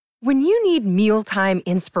When you need mealtime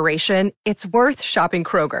inspiration, it's worth shopping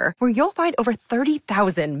Kroger, where you'll find over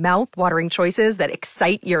 30,000 mouth-watering choices that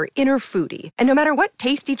excite your inner foodie. And no matter what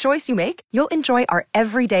tasty choice you make, you'll enjoy our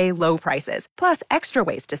everyday low prices, plus extra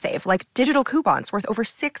ways to save, like digital coupons worth over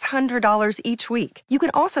 $600 each week. You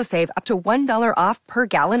can also save up to $1 off per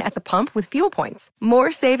gallon at the pump with fuel points.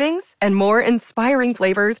 More savings and more inspiring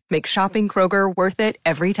flavors make shopping Kroger worth it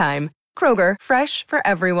every time. Kroger, fresh for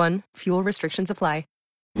everyone. Fuel restrictions apply.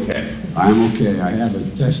 Okay. I'm okay. I have a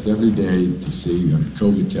test every day to see a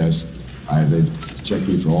COVID test. They check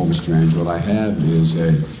me for all the strands. What I have is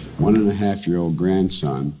a 1.5-year-old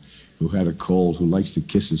grandson who had a cold who likes to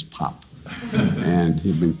kiss his pop. And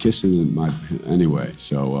he'd been kissing anyway,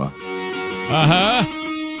 so...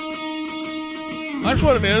 That's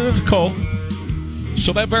what it is. It's cold.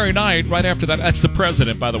 So that very night, right after that, that's the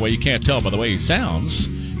president, by the way. You can't tell by the way he sounds,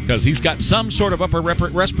 because he's got some sort of upper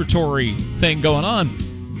respiratory thing going on.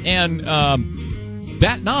 And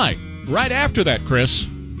that night, right after that, Chris,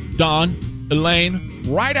 Don, Elaine,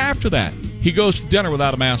 right after that, he goes to dinner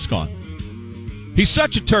without a mask on. He's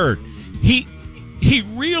such a turd. He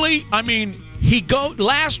really,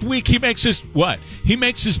 last week he makes this, what? He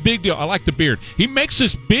makes this big deal. I like the beard. He makes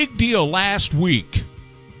this big deal last week.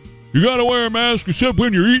 You got to wear a mask except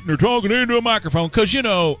when you're eating or talking into a microphone, because,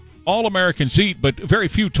 all Americans eat, but very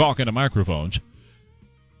few talk into microphones.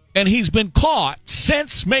 And he's been caught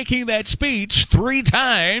since making that speech 3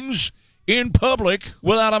 times in public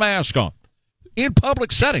without a mask on. In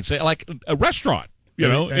public settings, like a restaurant,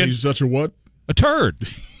 And he's such a what? A turd.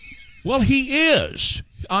 Well, he is.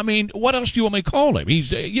 What else do you want me to call him? He's,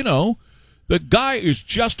 the guy is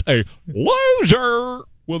just a loser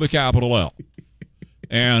with a capital L.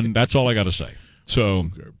 And that's all I got to say. So,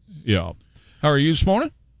 yeah. How are you this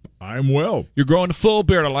morning? I'm well. You're growing a full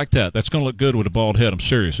beard. I like that. That's going to look good with a bald head. I'm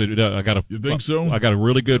serious. You think so? I got a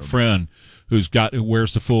really good friend who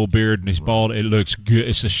wears the full beard and he's bald. It looks good.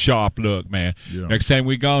 It's a sharp look, man. Yeah. Next time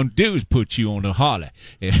we're going to do is put you on the Harley.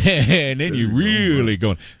 And then you're really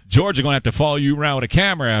going. George is going to have to follow you around with a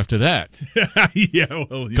camera after that.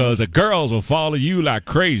 Because the girls will follow you like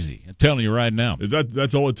crazy. I'm telling you right now.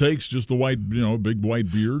 That's all it takes? Just the white, big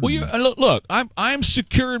white beard? Well, look, I'm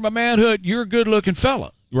secure in my manhood. You're a good-looking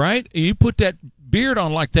fella. Right? You put that beard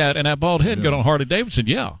on like that and that bald head and get on Harley Davidson.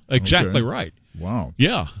 Yeah, exactly right. Wow.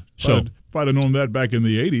 Yeah. So if I'd have known that back in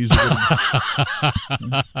the 80s.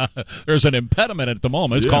 There's an impediment at the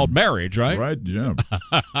moment. It's called marriage, right? Right, yeah.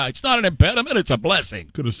 It's not an impediment. It's a blessing.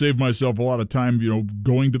 Could have saved myself a lot of time,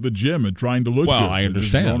 going to the gym and trying to look good. Well, I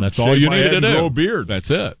understand. That's all you need to do. Grow a beard. That's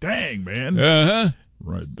it. Dang, man. Uh-huh.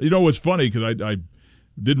 Right. What's funny, because I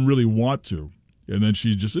didn't really want to. And then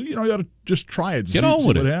she just said, you got to just try it. See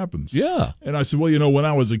what happens. Yeah. And I said, well, when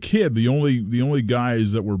I was a kid, the only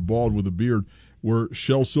guys that were bald with a beard were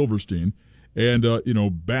Shel Silverstein and,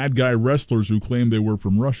 bad guy wrestlers who claimed they were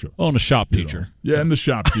from Russia. Oh, and the shop teacher. Yeah, and the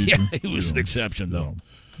shop teacher. Yeah, he was an exception, though.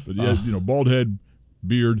 But, bald head,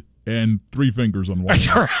 beard, and 3 fingers on one. That's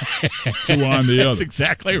right. 2 on the other. That's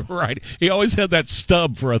exactly right. He always had that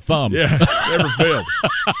stub for a thumb. Yeah, never failed.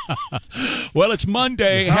 Well, it's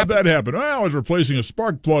Monday. How'd that happen? Well, I was replacing a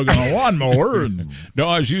spark plug on a lawnmower. No,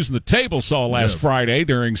 I was using the table saw last Friday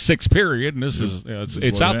during 6th period, and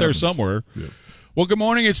it's out there somewhere. Yeah. Well, good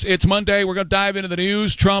morning. It's Monday. We're going to dive into the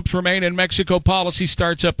news. Trump's Remain in Mexico policy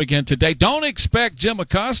starts up again today. Don't expect Jim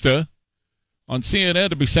Acosta on CNN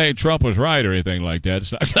to be saying Trump was right or anything like that.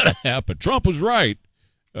 It's not going to happen. Trump was right.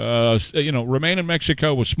 Remain in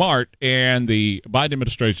Mexico was smart, and the Biden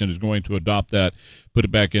administration is going to adopt that, put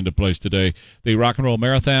it back into place today. The Rock and Roll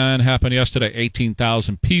Marathon happened yesterday.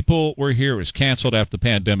 18,000 people were here. It was canceled after the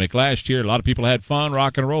pandemic last year. A lot of people had fun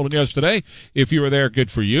rock and rolling yesterday. If you were there, good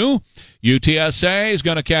for you. UTSA is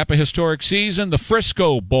going to cap a historic season, the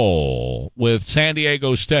Frisco Bowl with San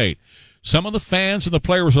Diego State. Some of the fans and the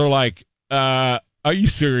players are like, are you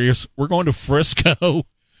serious? We're going to Frisco?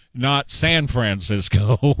 Not San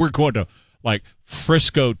Francisco. We're going to,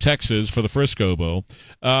 Frisco, Texas for the Frisco Bowl.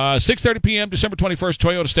 6:30 p.m., December 21st,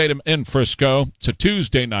 Toyota Stadium in Frisco. It's a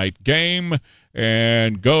Tuesday night game.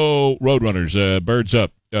 And go Roadrunners. Birds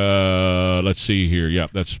up. Let's see here. Yeah,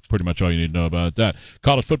 that's pretty much all you need to know about that.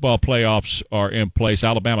 College football playoffs are in place.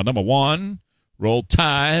 Alabama, number 1. Rolled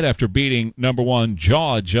Tide after beating number 1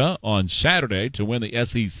 Georgia on Saturday to win the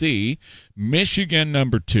SEC. Michigan,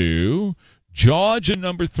 number 2. Georgia,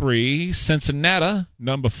 number 3, Cincinnati,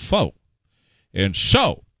 number 4. And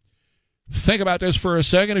so, think about this for a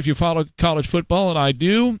second. If you follow college football, and I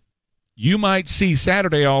do, you might see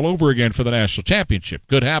Saturday all over again for the national championship.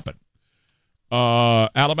 Could happen.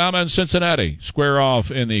 Alabama and Cincinnati square off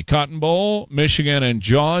in the Cotton Bowl. Michigan and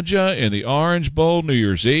Georgia in the Orange Bowl New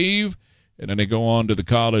Year's Eve. And then they go on to the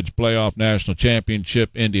College Playoff National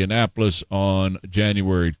Championship, Indianapolis, on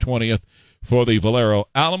January 20th for the Valero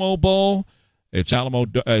Alamo Bowl. It's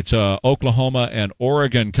Oklahoma and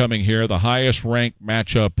Oregon coming here, the highest-ranked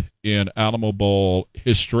matchup in Alamo Bowl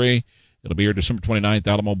history. It'll be here December 29th,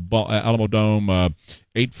 Alamo Dome,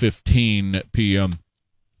 8:15 p.m.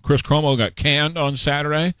 Chris Cuomo got canned on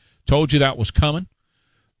Saturday. Told you that was coming,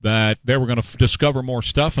 that they were going to discover more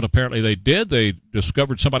stuff, and apparently they did. They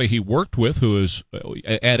discovered somebody he worked with who was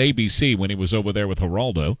at ABC when he was over there with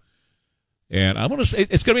Geraldo. And I want to say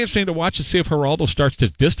it's going to be interesting to watch and see if Geraldo starts to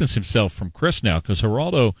distance himself from Chris now, because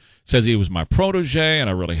Geraldo says he was my protege and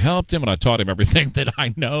I really helped him and I taught him everything that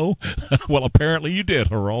I know. Well, apparently you did,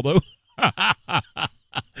 Geraldo.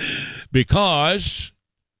 Because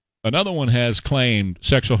another one has claimed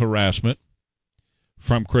sexual harassment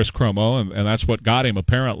from Chris Cuomo, and that's what got him,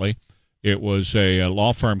 apparently. It was a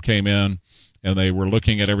law firm came in, and they were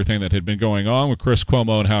looking at everything that had been going on with Chris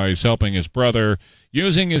Cuomo and how he's helping his brother,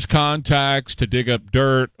 using his contacts to dig up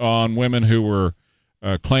dirt on women who were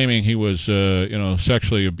claiming he was,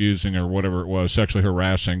 sexually abusing or whatever it was, sexually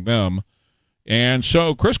harassing them. And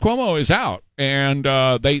so Chris Cuomo is out, and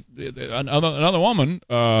another woman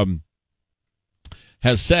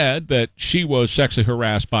has said that she was sexually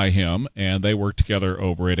harassed by him, and they worked together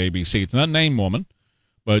over at ABC. It's not a named woman,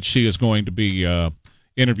 but she is going to be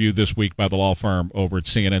interviewed this week by the law firm over at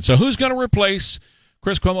CNN. So who's going to replace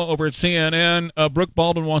Chris Cuomo over at CNN? Brooke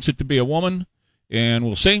Baldwin wants it to be a woman, and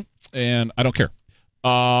we'll see, and I don't care.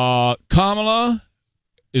 Kamala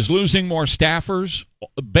is losing more staffers.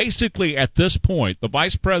 Basically, at this point, the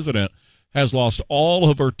vice president has lost all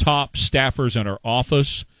of her top staffers in her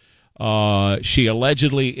office. She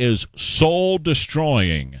allegedly is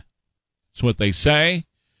soul-destroying. That's what they say.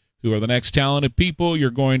 Who are the next talented people you're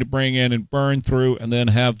going to bring in and burn through and then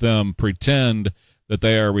have them pretend that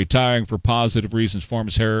they are retiring for positive reasons,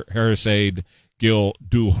 former Harris aide Gil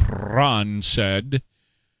Duran said,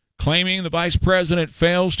 claiming the vice president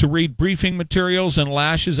fails to read briefing materials and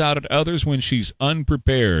lashes out at others when she's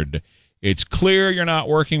unprepared. It's clear you're not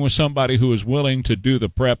working with somebody who is willing to do the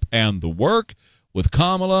prep and the work. With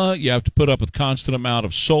Kamala, you have to put up with constant amount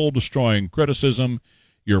of soul-destroying criticism.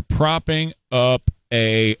 You're propping up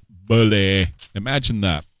a bully. Imagine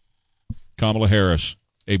that. Kamala Harris,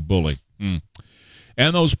 a bully.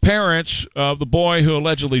 And those parents of the boy who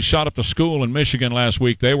allegedly shot up the school in Michigan last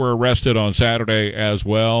week, they were arrested on Saturday as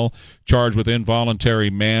well, charged with involuntary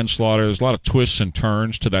manslaughter. There's a lot of twists and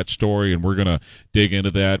turns to that story, and we're going to dig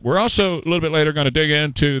into that. We're also, a little bit later, going to dig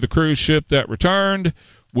into the cruise ship that returned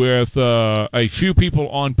with a few people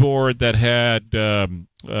on board that had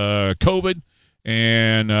COVID.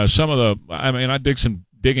 And some of the, I did some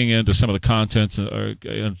digging into some of the contents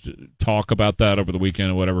and talk about that over the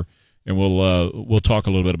weekend or whatever, and we'll talk a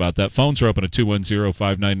little bit about that. Phones are open at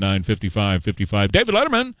 210-599-5555. David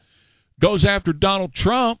Letterman goes after Donald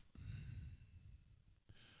Trump.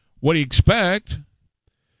 What do you expect?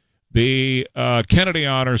 The Kennedy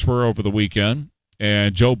honors were over the weekend,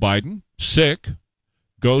 and Joe Biden, sick,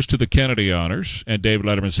 goes to the Kennedy honors, and David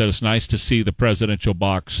Letterman said it's nice to see the presidential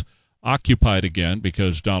box occupied again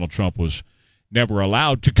because Donald Trump was never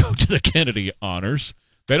allowed to go to the Kennedy honors.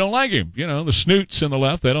 They don't like him. You know, the snoots in the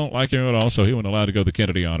left, they don't like him at all, so he wasn't allowed to go to the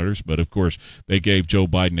Kennedy honors. But, of course, they gave Joe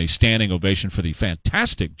Biden a standing ovation for the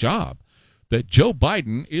fantastic job that Joe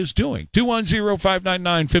Biden is doing.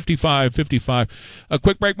 210-599-5555. A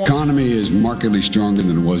quick break more. The economy is markedly stronger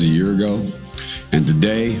than it was a year ago. And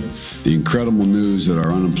today, the incredible news that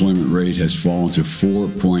our unemployment rate has fallen to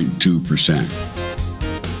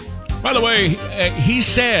 4.2%. By the way, he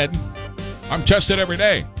said, I'm tested every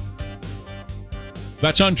day.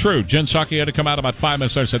 That's untrue. Jen Psaki had to come out about 5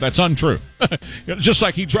 minutes later and said, that's untrue. Just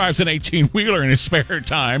like he drives an 18-wheeler in his spare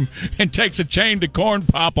time and takes a chain to Corn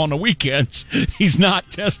Pop on the weekends, he's not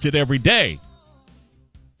tested every day.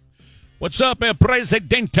 What's up, El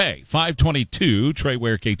Presidente? 522, Trey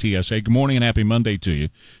Ware, KTSA. Good morning and happy Monday to you.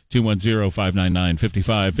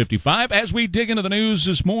 210-599-5555. As we dig into the news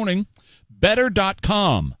this morning,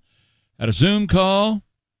 Better.com had a Zoom call.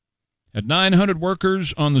 Had 900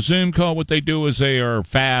 workers on the Zoom call. What they do is they are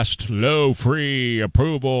fast, low fee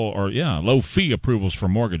approvals for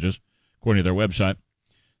mortgages, according to their website.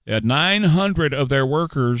 They had 900 of their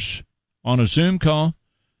workers on a Zoom call,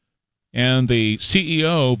 and the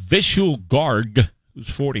CEO, Vishal Garg, who's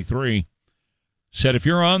 43, said, if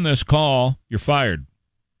you're on this call, you're fired.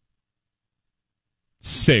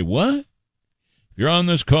 Say what? If you're on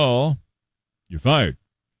this call, you're fired.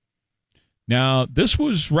 Now, this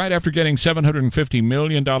was right after getting $750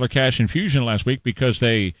 million cash infusion last week because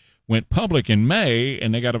they went public in May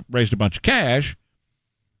and they raised a bunch of cash.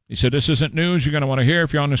 He said, this isn't news you're going to want to hear.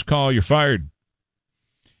 If you're on this call, you're fired.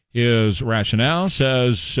 His rationale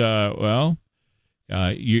says, he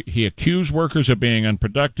accused workers of being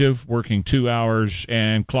unproductive, working 2 hours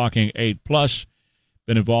and clocking 8+.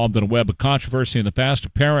 Been involved in a web of controversy in the past.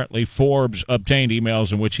 Apparently, Forbes obtained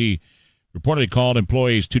emails in which he reportedly called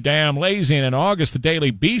employees too damn lazy. And in August, the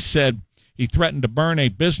Daily Beast said he threatened to burn a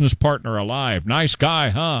business partner alive. Nice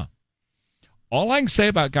guy, huh? All I can say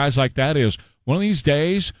about guys like that is one of these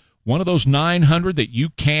days, one of those 900 that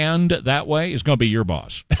you canned that way is going to be your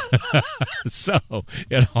boss. So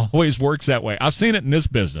it always works that way. I've seen it in this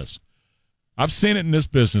business.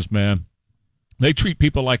 Man. They treat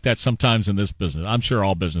people like that sometimes in this business. I'm sure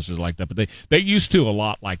all businesses like that, but they used to a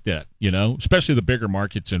lot like that, especially the bigger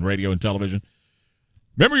markets in radio and television.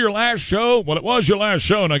 Remember your last show? Well, it was your last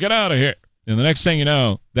show. Now get out of here. And the next thing you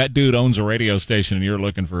know, that dude owns a radio station and you're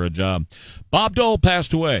looking for a job. Bob Dole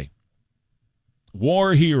passed away.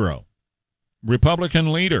 War hero,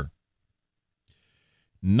 Republican leader,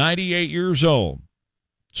 98 years old,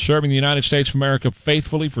 serving the United States of America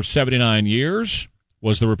faithfully for 79 years,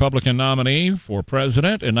 was the Republican nominee for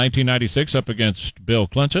president in 1996 up against Bill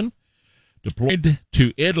Clinton, deployed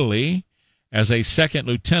to Italy as a second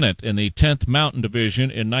lieutenant in the 10th Mountain Division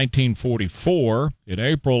in 1944. In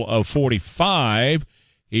April of 45,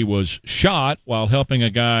 he was shot while helping a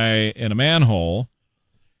guy in a manhole.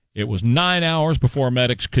 It was 9 hours before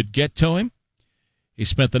medics could get to him. He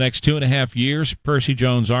spent the next 2.5 years at Percy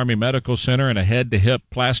Jones Army Medical Center in a head-to-hip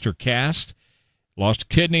plaster cast. Lost a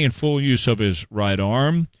kidney and full use of his right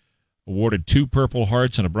arm. Awarded 2 Purple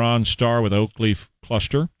Hearts and a Bronze Star with Oak Leaf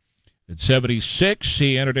Cluster. At 76,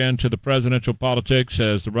 he entered into the presidential politics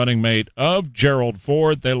as the running mate of Gerald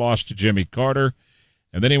Ford. They lost to Jimmy Carter.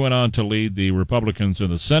 And then he went on to lead the Republicans in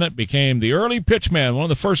the Senate, became the early pitchman, one of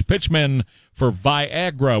the first pitchmen for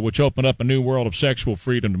Viagra, which opened up a new world of sexual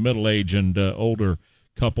freedom to middle-aged and older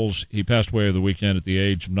couples. He passed away over the weekend at the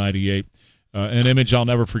age of 98. An image I'll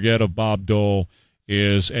never forget of Bob Dole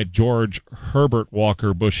is at George Herbert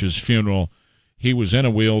Walker Bush's funeral. He was in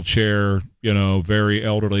a wheelchair, very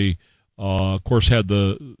elderly. Of course, had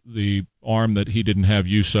the arm that he didn't have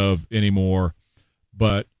use of anymore,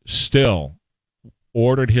 but still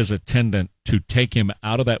ordered his attendant to take him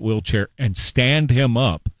out of that wheelchair and stand him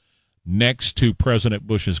up next to President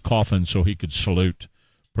Bush's coffin so he could salute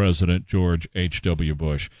President George H.W.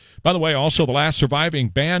 Bush. By the way, also the last surviving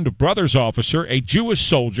Band of Brothers officer, a Jewish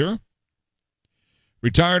soldier,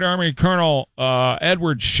 retired Army Colonel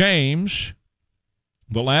Edward Shames,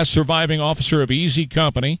 the last surviving officer of Easy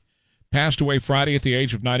Company, passed away Friday at the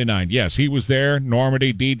age of 99. Yes, he was there,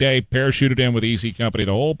 Normandy, D-Day, parachuted in with Easy Company.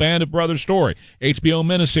 The whole Band of Brothers story. HBO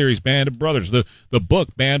miniseries, Band of Brothers. The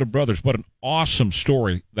book, Band of Brothers. What an awesome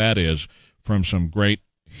story that is from some great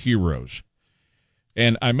heroes.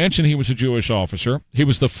 And I mentioned he was a Jewish officer. He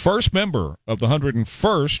was the first member of the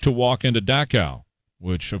 101st to walk into Dachau,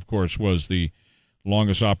 which, of course, was the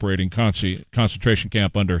longest operating concentration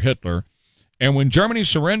camp under Hitler. And when Germany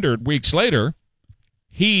surrendered weeks later,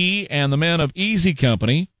 he and the men of Easy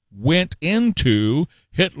Company went into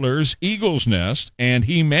Hitler's Eagle's Nest, and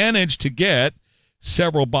he managed to get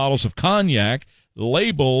several bottles of cognac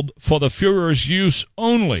labeled for the Fuhrer's use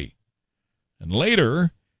only. And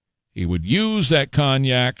later, he would use that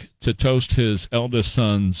cognac to toast his eldest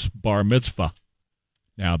son's bar mitzvah.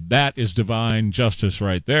 Now, that is divine justice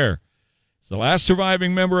right there. The last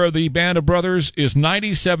surviving member of the Band of Brothers is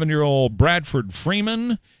 97-year-old Bradford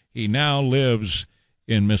Freeman. He now lives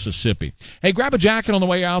in Mississippi. Hey, grab a jacket on the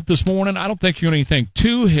way out this morning. I don't think you're going to anything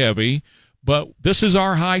too heavy, but this is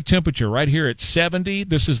our high temperature right here at 70.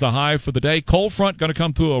 This is the high for the day. Cold front going to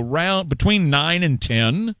come through around between 9 and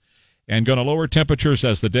 10 and going to lower temperatures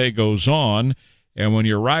as the day goes on. And when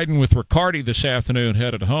you're riding with Riccardi this afternoon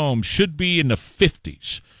headed home, should be in the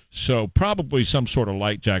 50s. So probably some sort of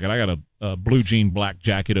light jacket. I got a blue jean black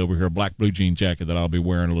jacket over here, a black blue jean jacket that I'll be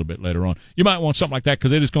wearing a little bit later on. You might want something like that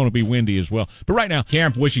because it is going to be windy as well. But right now,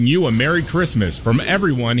 Camp wishing you a Merry Christmas from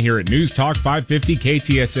everyone here at News Talk 550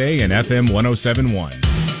 KTSA and FM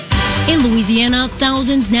 107.1. In Louisiana,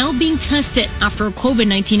 thousands now being tested after a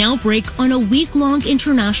COVID-19 outbreak on a week-long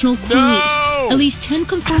international cruise. No! At least 10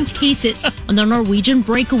 confirmed cases on the Norwegian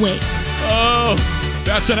breakaway. Oh,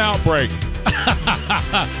 that's an outbreak.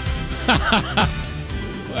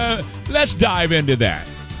 Let's dive into that.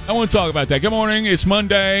 I want to talk about that. Good morning. It's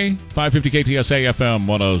Monday, 550 KTSA FM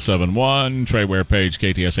 1071. Trey Ware page,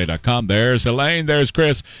 KTSA.com. There's Elaine. There's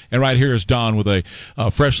Chris. And right here is Don with a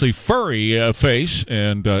freshly furry face.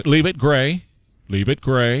 And leave it gray. Leave it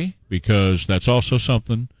gray, because that's also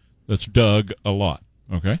something that's dug a lot.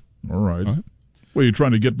 Okay? All right. Well, you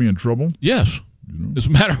trying to get me in trouble? Yes. As a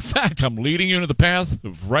matter of fact, I'm leading you into the path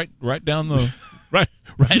of right down the...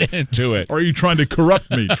 Right into it. Or are you trying to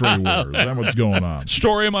corrupt me, Trey Ware? Is that what's going on?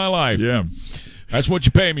 Story of my life. Yeah. That's what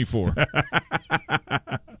you pay me for.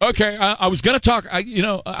 Okay, I was going to talk. I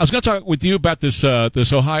was going to talk with you about this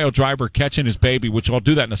Ohio driver catching his baby, which I'll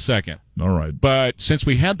do that in a second. All right. But since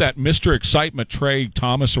we had that Mr. Excitement, Trey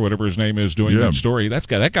Thomas or whatever his name is, doing that story,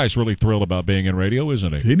 that guy's really thrilled about being in radio,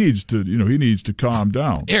 isn't he? He needs to calm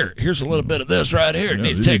down. Here's a little bit of this right here. You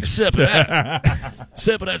need to take a sip of that.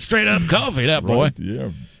 Sip of that straight up coffee, that boy. Right, yeah.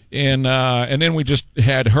 And then we just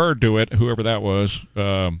had her do it, whoever that was.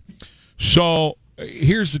 So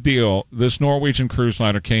here's the deal. This Norwegian cruise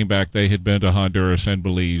liner came back. They had been to Honduras and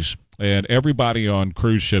Belize. And everybody on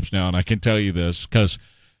cruise ships now, and I can tell you this because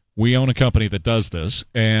we own a company that does this,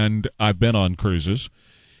 and I've been on cruises,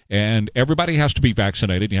 and everybody has to be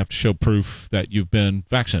vaccinated. You have to show proof that you've been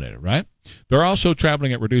vaccinated, right? They're also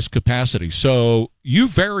traveling at reduced capacity, so you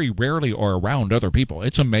very rarely are around other people.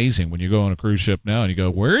 It's amazing when you go on a cruise ship now and you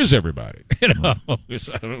go, where is everybody?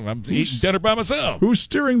 I'm eating dinner by myself. Who's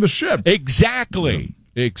steering the ship? Exactly.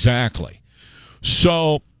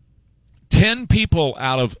 So 10 people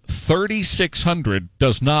out of 3,600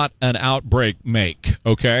 does not an outbreak make,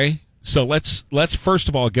 okay? So let's first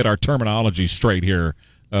of all get our terminology straight here,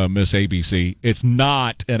 Miss ABC. It's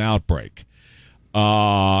not an outbreak.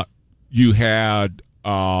 You had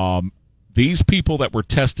these people that were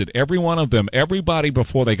tested, every one of them, everybody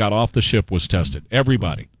before they got off the ship was tested.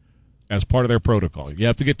 Everybody, as part of their protocol. You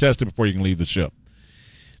have to get tested before you can leave the ship.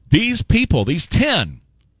 These people, these 10,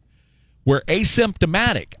 were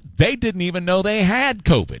asymptomatic. They didn't even know they had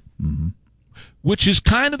COVID, which is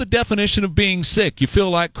kind of the definition of being sick. You feel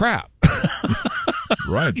like crap.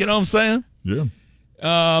 Right. You know what I'm saying? Yeah.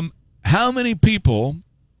 How many people...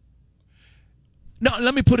 No,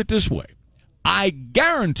 let me put it this way. I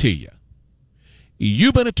guarantee you,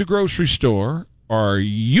 you've been at the grocery store, or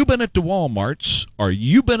you've been at the Walmarts, or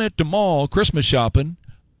you've been at the mall Christmas shopping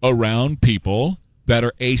around people that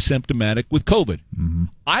are asymptomatic with COVID.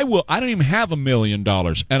 I don't even have $1 million,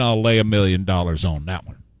 and I'll lay $1 million on that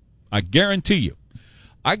one. I guarantee you.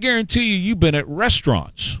 You've been at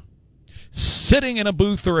restaurants, sitting in a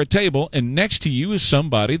booth or a table, and next to you is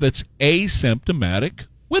somebody that's asymptomatic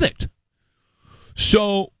with it.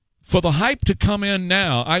 So for the hype to come in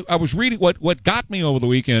now, I was reading what got me over the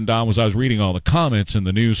weekend, Don, was I was reading all the comments in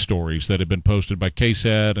the news stories that had been posted by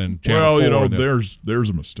KSAT and Channel 4. Well, there's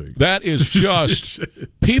a mistake. That is just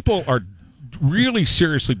people are really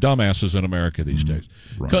seriously dumbasses in America these days,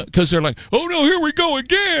 because they're like, oh no, here we go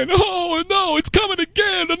again. Oh no, it's coming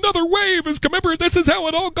again. Another wave is coming. Remember, this is how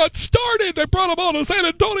it all got started. They brought them all to San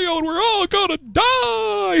Antonio, and we're all gonna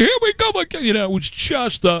die. Here we go again. You know, it was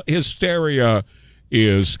just the hysteria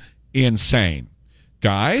is insane.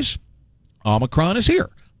 Guys, Omicron is here.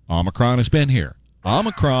 Omicron has been here.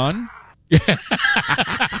 Omicron,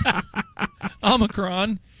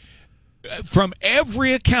 from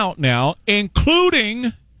every account now,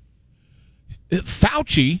 including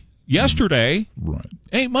Fauci yesterday,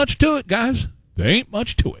 ain't much to it, guys. There ain't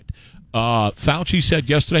much to it. Fauci said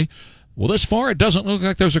yesterday, well, this far, it doesn't look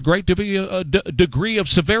like there's a great degree of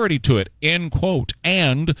severity to it, end quote.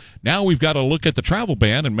 And now we've got to look at the travel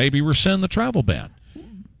ban and maybe rescind the travel ban.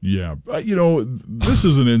 Yeah. This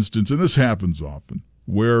is an instance, and this happens often,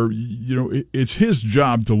 where, it's his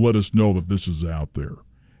job to let us know that this is out there.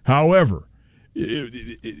 However,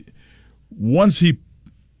 once he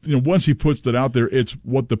puts that out there, it's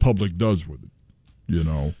what the public does with it,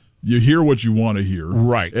 You hear what you want to hear,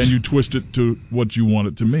 right, and you twist it to what you want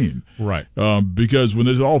it to mean, right? Because when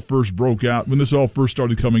this all first broke out, when this all first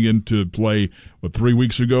started coming into play, 3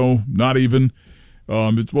 weeks ago, not even,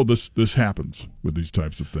 this happens with these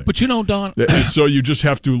types of things. But Don, so you just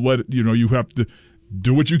have to let it. You have to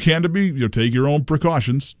do what you can to be. Take your own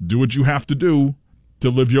precautions. Do what you have to do to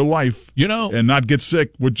live your life, and not get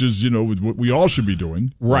sick, which is what we all should be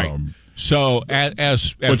doing, right? So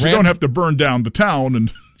as but you don't have to burn down the town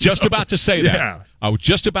and. Just about to say that. Yeah. I was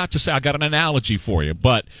just about to say, I got an analogy for you,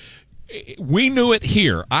 but we knew it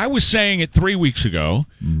here. I was saying it 3 weeks ago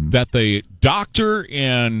that the doctor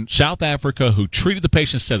in South Africa who treated the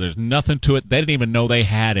patient said there's nothing to it. They didn't even know they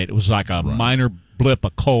had it. It was like a minor blip, a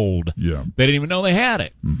cold. Yeah. They didn't even know they had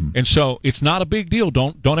it. And so it's not a big deal.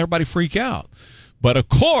 Don't everybody freak out. But of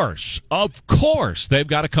course, they've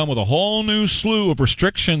got to come with a whole new slew of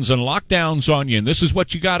restrictions and lockdowns on you. And this is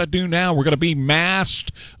what you got to do now. We're going to be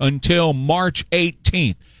masked until March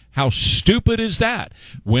 18th. How stupid is that?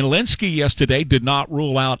 Walensky yesterday did not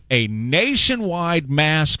rule out a nationwide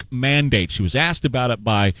mask mandate. She was asked about it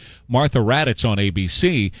by Martha Raddatz on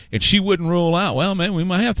ABC, and she wouldn't rule out, well, man, we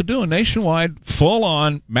might have to do a nationwide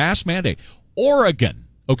full-on mask mandate. Oregon.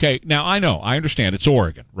 Okay, now I understand it's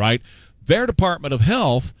Oregon, right? Their Department of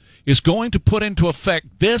Health is going to put into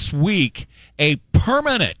effect this week a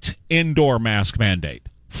permanent indoor mask mandate.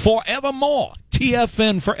 Forevermore.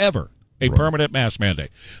 TFN forever. A permanent mask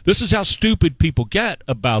mandate. This is how stupid people get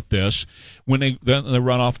about this when they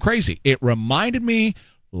run off crazy. It reminded me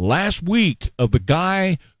last week of the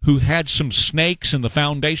guy who had some snakes in the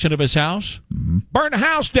foundation of his house. Mm-hmm. Burned the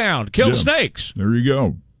house down to kill the snakes. There you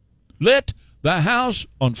go. Lit the house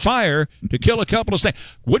on fire to kill a couple of snakes.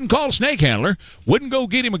 Wouldn't call a snake handler. Wouldn't go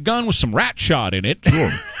get him a gun with some rat shot in it.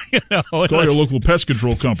 Sure. Call your local pest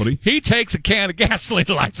control company. He takes a can of gasoline,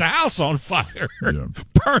 lights the house on fire,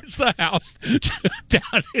 burns the house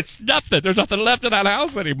down. It's nothing. There's nothing left of that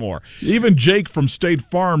house anymore. Even Jake from State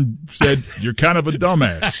Farm said, you're kind of a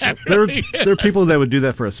dumbass. There are people that would do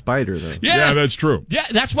that for a spider, though. Yes. Yeah, that's true. Yeah,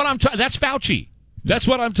 that's what that's Fauci. That's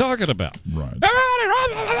what I'm talking about. Right.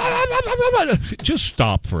 Just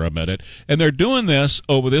stop for a minute. And they're doing this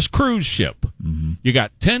over this cruise ship. Mm-hmm. You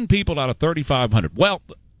got 10 people out of 3,500. Well,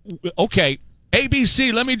 okay,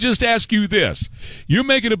 ABC, let me just ask you this. You're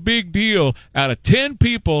making a big deal out of 10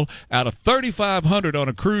 people out of 3,500 on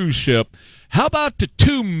a cruise ship. How about the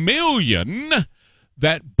 2 million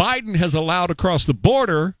that Biden has allowed across the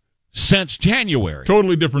border since January?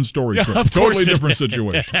 Totally different story. Totally different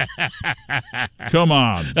situation. Come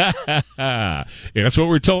on. Yeah, that's what we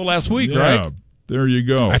were told last week, right? There you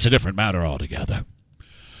go. That's a different matter altogether.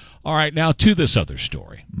 All right, now to this other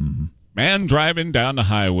story. Mm-hmm. Man driving down the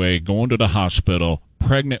highway, going to the hospital,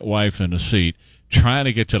 pregnant wife in the seat, trying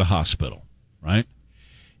to get to the hospital, right?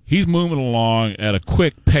 He's moving along at a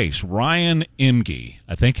quick pace. Ryan Imge,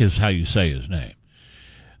 I think is how you say his name.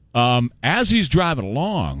 As he's driving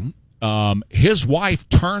along, his wife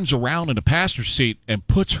turns around in the passenger seat and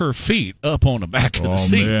puts her feet up on the back of the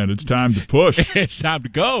seat. Oh, man, it's time to push. It's time to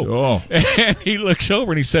go. Oh. And he looks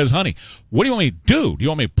over and he says, honey, what do you want me to do? Do you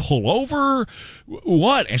want me to pull over?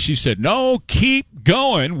 What? And she said, no, keep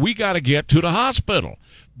going. We got to get to the hospital.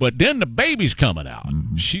 But then the baby's coming out.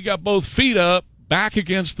 Mm-hmm. She got both feet up, back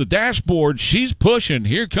against the dashboard. She's pushing.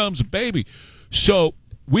 Here comes the baby. So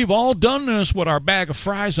we've all done this with our bag of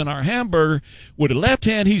fries and our hamburger. With the left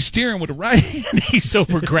hand, he's steering. With the right hand, he's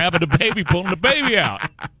over grabbing the baby, pulling the baby out.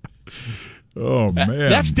 Oh, man.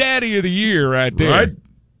 That's daddy of the year right there. Right?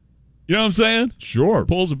 You know what I'm saying? Sure.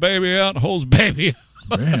 Pulls the baby out, holds the baby out.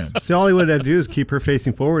 Man. So all he would have to do is keep her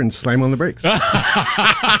facing forward and slam on the brakes.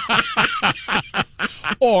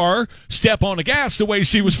 Or step on the gas the way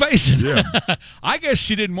she was facing. Yeah. I guess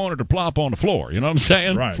she didn't want her to plop on the floor. You know what I'm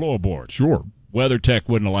saying? Right. Floorboard. Sure. WeatherTech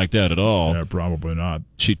wouldn't have liked that at all. Yeah, probably not.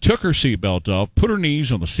 She took her seatbelt off, put her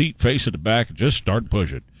knees on the seat facing the back, and just started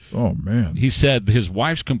pushing. Oh, man. He said his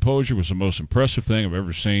wife's composure was the most impressive thing I've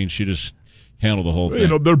ever seen. She just handled the whole thing. You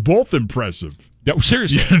know, they're both impressive.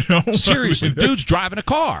 Seriously. You know? Seriously. Dude's driving a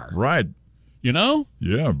car. Right. You know?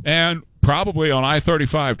 Yeah. And probably on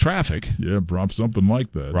I-35 traffic. Yeah, probably something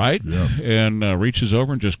like that. Right? Yeah. And reaches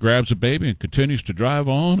over and just grabs a baby and continues to drive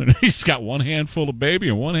on. And he's got one handful of baby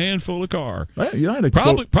and one handful of car.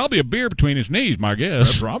 Probably a beer between his knees, my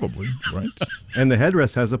guess. Probably, right? And the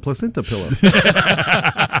headrest has a placenta pillow.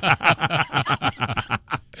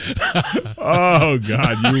 Oh,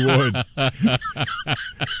 God, you would.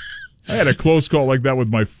 I had a close call like that with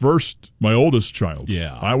my oldest child.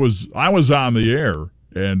 Yeah. I was on the air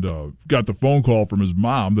and got the phone call from his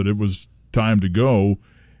mom that it was time to go.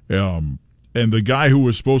 And the guy who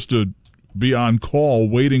was supposed to be on call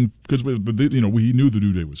waiting, because he knew the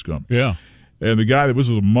due date was coming. Yeah. And the guy, this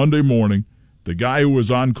was a Monday morning, the guy who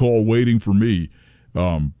was on call waiting for me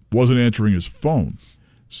wasn't answering his phone.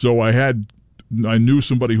 So I knew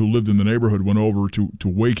somebody who lived in the neighborhood, went over to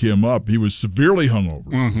wake him up. He was severely hungover.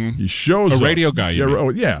 Mm-hmm. He shows up. A radio guy, you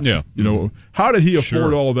mean? Yeah. You know, how did he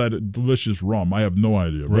afford all that delicious rum? I have no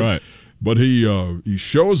idea. Right. But he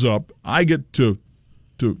shows up. I get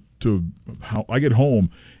I get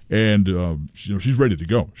home, and she's ready to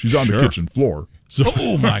go. She's on the kitchen floor. So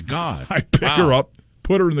oh my God! I pick her up,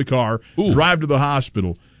 put her in the car, drive to the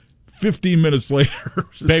hospital. 15 minutes later,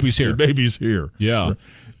 baby's here. The baby's here. Yeah.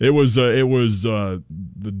 It was the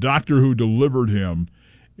doctor who delivered him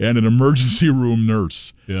and an emergency room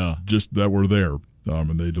nurse. Yeah. Just that were there.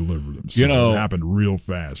 and they delivered them. So it happened real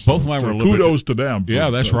fast. Both of mine were a little kudos to them.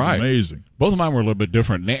 That's right. Amazing. Both of mine were a little bit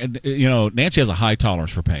different. Nancy has a high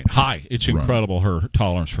tolerance for pain. It's incredible, her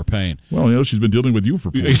tolerance for pain. Well, she's been dealing with you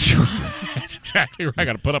for 4 years. That's exactly right. I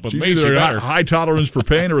got to put up with she's me. Either a high tolerance for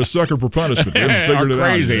pain or a sucker for punishment. They haven't figured it out.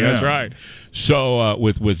 Crazy. That's right. So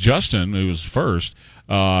with Justin, who was first,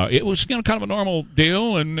 it was kind of a normal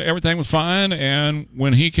deal, and everything was fine. And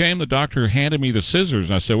when he came, the doctor handed me the scissors,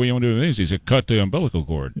 and I said, "What do you want to do with these?" He said, "Cut the umbilical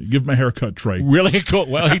cord." Give him a haircut, Trey. Really cool.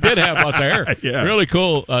 Well, he did have lots of hair. Yeah. Really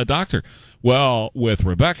cool doctor. Well, with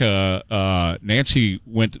Rebecca, Nancy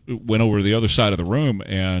went over to the other side of the room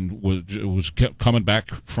and kept coming back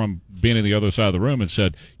from being in the other side of the room and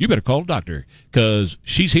said, "You better call a doctor because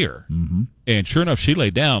she's here." Mm-hmm. And sure enough, she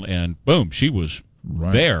laid down, and boom, she was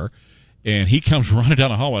there. And he comes running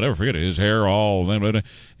down the hall. I never forget it. His hair all,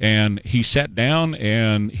 and he sat down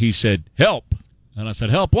and he said, "Help." And I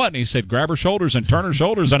said, "Help what?" And he said, "Grab her shoulders and turn her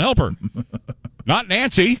shoulders and help her." Not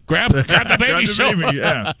Nancy. Grab the baby's shoulder.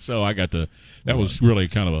 Yeah. So I got to. That was really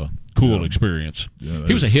kind of a cool experience. Yeah,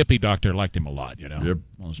 he was a hippie doctor. Liked him a lot. Yep.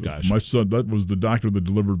 Those guys. My son. That was the doctor that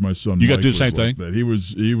delivered my son. You got to do the same thing. That. He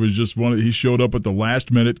was just one. He showed up at the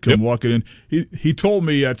last minute. Walking in. He told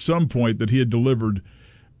me at some point that he had delivered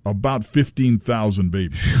about 15,000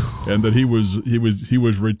 babies, and that he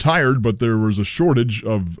was retired, but there was a shortage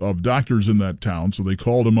of doctors in that town, so they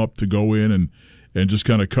called him up to go in and just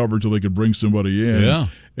kind of cover till they could bring somebody in. Yeah.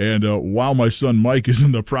 And while my son Mike is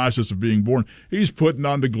in the process of being born, he's putting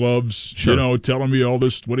on the gloves, telling me all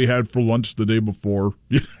this, what he had for lunch the day before.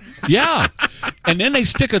 Yeah. And then they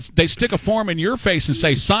stick a form in your face and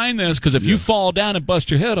say, "Sign this, because if you fall down and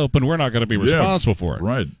bust your head open, we're not going to be responsible for it."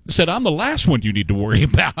 Right. I said, "I'm the last one you need to worry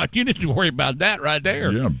about. You need to worry about that right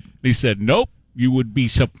there." Yeah. He said, "Nope. You'd be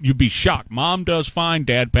shocked. Mom does fine.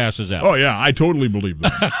 Dad passes out." Oh yeah, I totally believe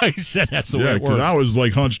that. He said that's the way it works. I was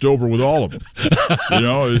like hunched over with all of them.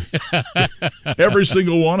 Every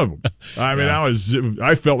single one of them. I mean,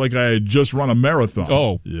 I felt like I had just run a marathon.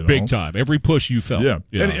 Oh, big time. Every push you felt. Yeah.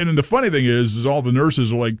 And the funny thing is all the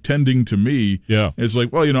nurses are like tending to me. Yeah. It's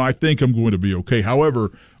like, well, I think I'm going to be okay.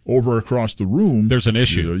 However, over across the room, there's an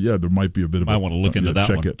issue. There might be a bit of. I want to look into that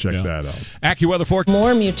one. Check that out. AccuWeather forecast. The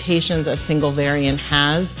more mutations a single variant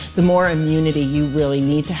has, the more immunity you really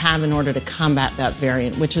need to have in order to combat that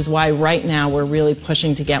variant, which is why right now we're really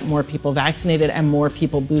pushing to get more people vaccinated and more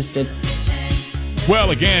people boosted. Well,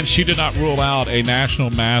 again, she did not rule out a national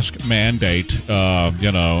mask mandate.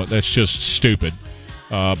 That's just stupid.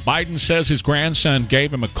 Biden says his grandson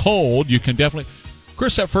gave him a cold. You can definitely...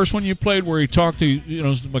 Chris, that first one you played where he talked to,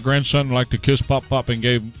 my grandson liked to kiss Pop and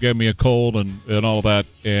gave me a cold and all that.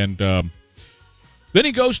 And then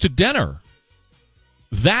he goes to dinner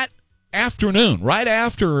that afternoon, right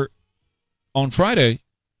after on Friday,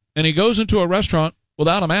 and he goes into a restaurant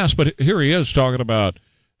without a mask. But here he is talking about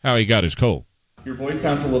how he got his cold. Your voice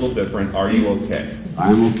sounds a little different. Are you okay?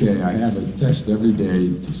 I'm okay. I have a test every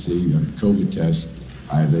day to see a COVID test.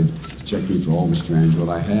 They check me for all the strands. What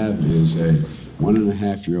I have is a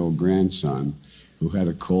 1.5-year-old grandson who had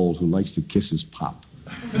a cold, who likes to kiss his pop.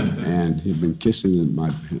 And he'd been kissing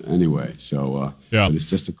it anyway. So but it's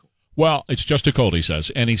just a cold. Well, it's just a cold, he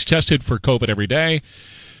says. And he's tested for COVID every day.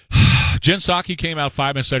 Jen Psaki came out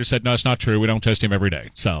 5 minutes later and said, "No, it's not true. We don't test him every day."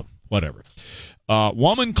 So, whatever.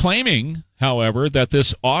 Woman claiming, however, that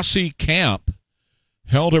this Aussie camp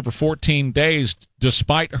held her for 14 days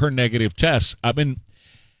despite her negative tests. I've been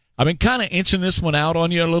kind of inching this one out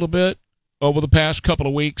on you a little bit over the past couple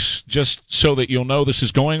of weeks, just so that you'll know this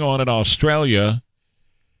is going on in Australia.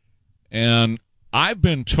 And I've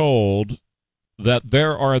been told that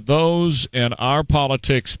there are those in our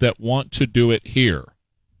politics that want to do it here.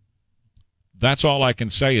 That's all I can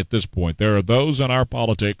say at this point. There are those in our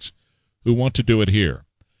politics who want to do it here.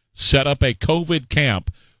 Set up a COVID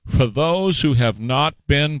camp for those who have not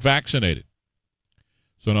been vaccinated.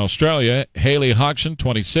 So in Australia, Haley Hodgson,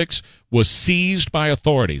 26, was seized by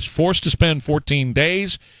authorities, forced to spend 14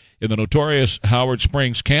 days in the notorious Howard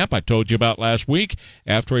Springs camp I told you about last week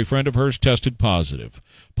after a friend of hers tested positive.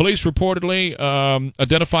 Police reportedly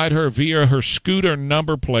identified her via her scooter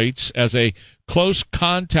number plates as a close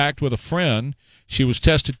contact with a friend. She was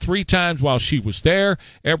tested 3 times while she was there.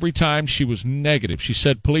 Every time she was negative. She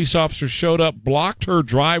said police officers showed up, blocked her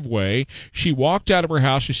driveway. She walked out of her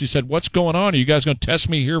house and she said, "What's going on? Are you guys going to test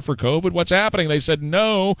me here for COVID? What's happening?" They said,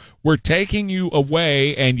 "No, we're taking you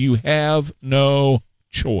away and you have no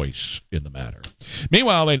choice in the matter."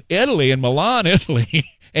 Meanwhile, in Italy, in Milan, Italy,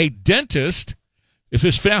 a dentist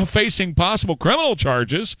is now facing possible criminal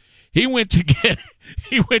charges. He went to get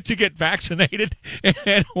he went to get vaccinated,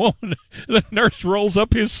 and the nurse rolls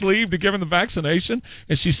up his sleeve to give him the vaccination,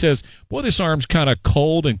 and she says, boy, this arm's kind of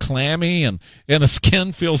cold and clammy, and the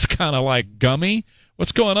skin feels kind of like gummy.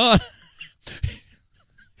 What's going on?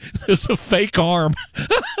 It's a fake arm.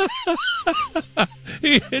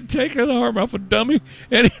 He had taken an arm off a dummy,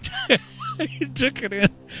 and he took it in.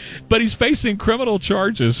 But he's facing criminal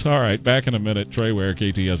charges. All right, back in a minute. Trey Ware,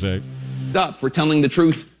 KTSA. Up for telling the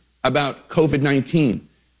truth about COVID-19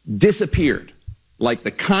 disappeared like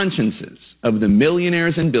the consciences of the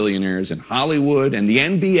millionaires and billionaires in Hollywood and the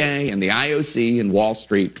NBA and the IOC and Wall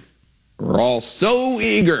Street were all so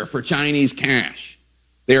eager for Chinese cash.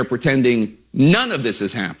 They are pretending none of this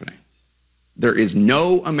is happening. There is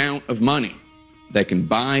no amount of money that can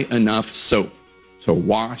buy enough soap to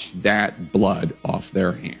wash that blood off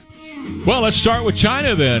their hands. Well, let's start with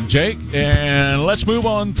China then, Jake, and let's move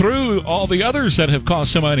on through all the others that have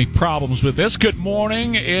caused so many problems with this. Good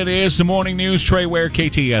morning. It is the Morning News. Trey Ware,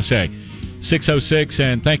 KTSA 606,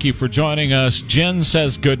 and thank you for joining us. Jen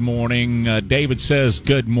says good morning. David says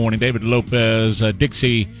good morning. David Lopez.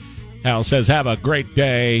 Dixie Hal says have a great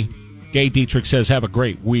day. Gay Dietrich says have a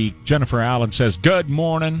great week. Jennifer Allen says good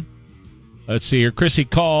morning. Let's see here. Chrissy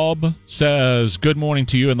Kolb says good morning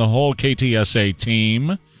to you and the whole KTSA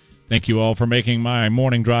team. Thank you all for making my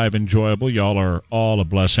morning drive enjoyable. Y'all are all a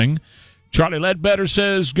blessing. Charlie Ledbetter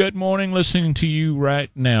says good morning, listening to you right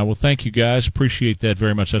now. Well, thank you guys. Appreciate that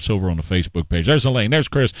very much. That's over on the Facebook page. There's Elaine. There's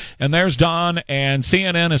Chris. And there's Don. And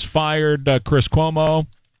CNN has fired Chris Cuomo.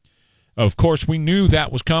 Of course, we knew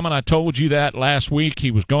that was coming. I told you that last week.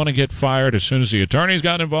 He was going to get fired as soon as the attorneys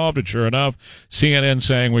got involved. And sure enough, CNN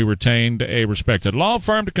saying we retained a respected law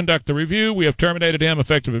firm to conduct the review. We have terminated him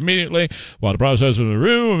effective immediately. While the process of the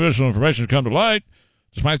review, additional information has come to light.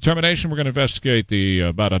 Despite the termination, we're going to investigate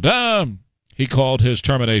the He called his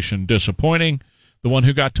termination disappointing. The one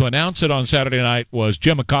who got to announce it on Saturday night was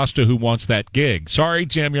Jim Acosta, who wants that gig. Sorry,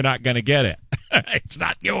 Jim, you're not going to get it. It's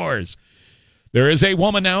not yours. There is a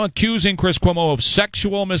woman now accusing Chris Cuomo of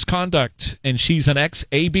sexual misconduct, and she's an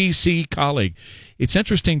ex-ABC colleague. It's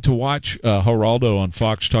interesting to watch Geraldo on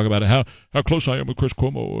Fox talk about how close I am with Chris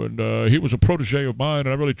Cuomo, and he was a protege of mine,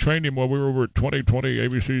 and I really trained him while we were over at 2020,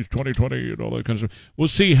 ABC's 2020, and all that kind of stuff. We'll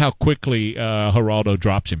see how quickly Geraldo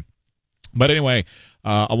drops him. But anyway,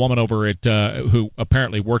 a woman over at who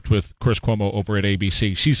apparently worked with Chris Cuomo over at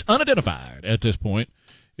ABC, she's unidentified at this point,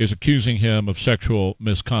 is accusing him of sexual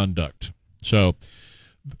misconduct. So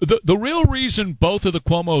the real reason both of the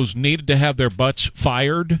Cuomos needed to have their butts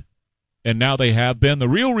fired, and now they have been, the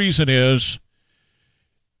real reason is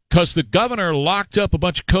because the governor locked up a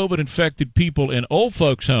bunch of COVID-infected people in old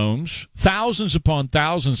folks' homes, thousands upon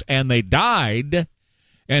thousands, and they died,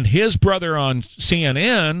 and his brother on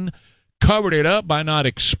CNN covered it up by not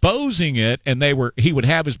exposing it, and he would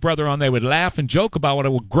have his brother on, they would laugh and joke about what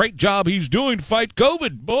a great job he's doing to fight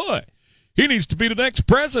COVID. Boy, he needs to be the next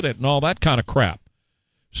president and all that kind of crap.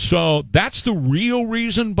 So that's the real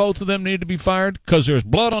reason both of them need to be fired, because there's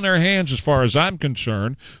blood on their hands, as far as I'm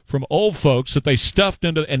concerned, from old folks that they stuffed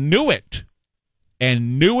into, and knew it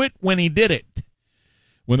when he did it,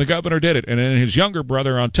 when the governor did it. And then his younger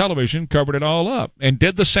brother on television covered it all up and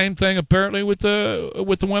did the same thing apparently with the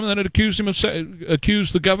women that had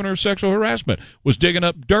accused the governor of sexual harassment, was digging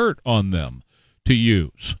up dirt on them to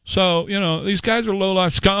use. So, these guys are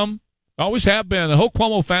low-life scum. Always have been. The whole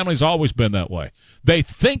Cuomo family's always been that way. They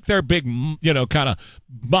think they're big, kind of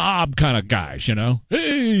mob kind of guys,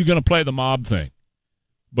 Hey, you're going to play the mob thing.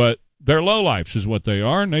 But they're lowlifes is what they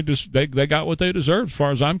are, and they got what they deserve as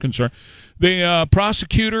far as I'm concerned. The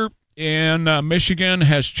prosecutor in Michigan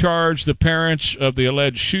has charged the parents of the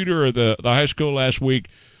alleged shooter of the high school last week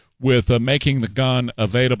with making the gun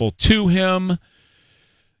available to him.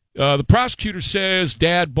 The prosecutor says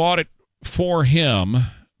Dad bought it for him,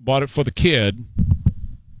 bought it for the kid,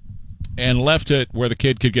 and left it where the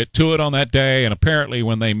kid could get to it on that day. And apparently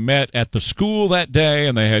when they met at the school that day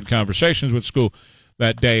and they had conversations with school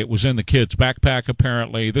that day, it was in the kid's backpack,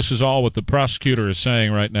 apparently. This is all what the prosecutor is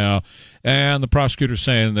saying right now. And the prosecutor is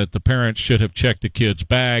saying that the parents should have checked the kid's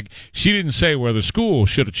bag. She didn't say where the school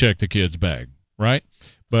should have checked the kid's bag, right?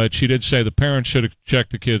 But she did say the parents should have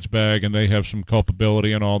checked the kid's bag, and they have some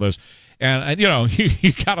culpability and all this. And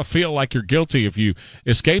you got to feel like you're guilty if you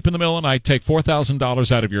escape in the middle of the night, take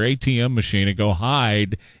 $4,000 out of your ATM machine, and go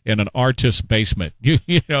hide in an artist's basement. You're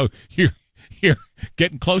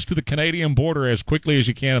getting close to the Canadian border as quickly as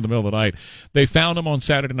you can in the middle of the night. They found him on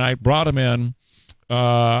Saturday night, brought him in.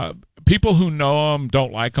 People who know him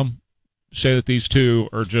don't like him, say that these two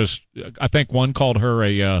are just, I think one called her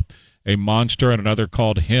a monster and another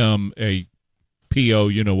called him a P.O.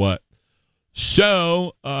 you-know-what.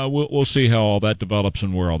 So we'll see how all that develops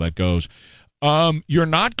and where all that goes. You're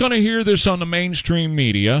not going to hear this on the mainstream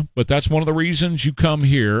media, but that's one of the reasons you come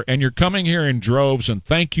here, and you're coming here in droves, and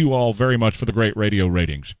thank you all very much for the great radio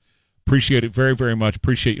ratings. Appreciate it very, very much.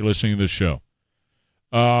 Appreciate you listening to this show.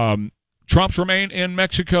 Trump's Remain in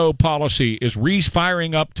Mexico policy is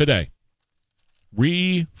re-firing up today.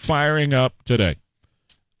 Re-firing up today.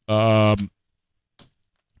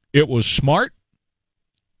 It was smart.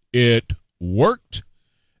 It worked.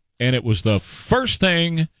 And it was the first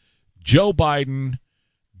thing Joe Biden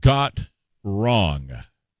got wrong.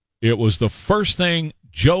 It was the first thing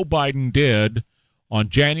Joe Biden did on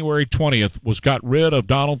January 20th was got rid of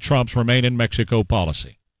Donald Trump's Remain in Mexico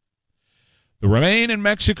policy. The Remain in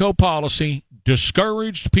Mexico policy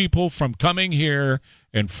discouraged people from coming here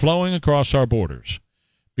and flowing across our borders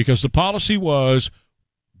because the policy was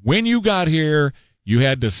when you got here, you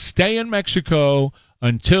had to stay in Mexico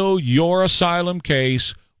until your asylum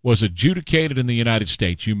case was adjudicated in the United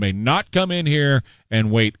States. You may not come in here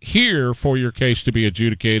and wait here for your case to be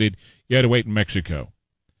adjudicated. You had to wait in Mexico.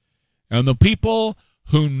 And the people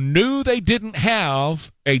who knew they didn't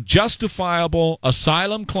have a justifiable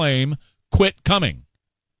asylum claim quit coming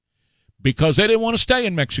because they didn't want to stay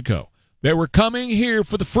in Mexico. They were coming here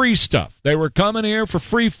for the free stuff. They were coming here for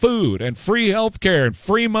free food and free health care and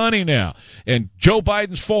free money now. And Joe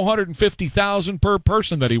Biden's $450,000 per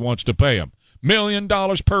person that he wants to pay them. $1 million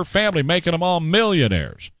per family, making them all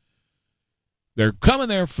millionaires. They're coming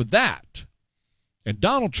there for that. And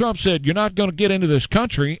Donald Trump said, you're not going to get into this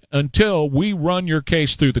country until we run your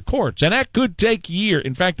case through the courts. And that could take years.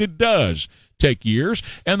 In fact, it does take years.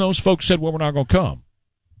 And those folks said, well, we're not going to come.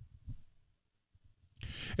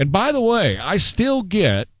 And by the way, I still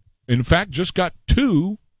get, in fact, just got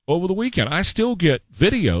 2 over the weekend. I still get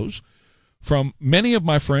videos from many of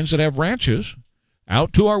my friends that have ranches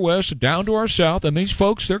out to our west, down to our south, and these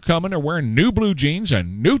folks, they're coming, they're wearing new blue jeans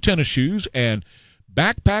and new tennis shoes and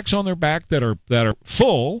backpacks on their back that are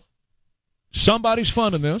full. Somebody's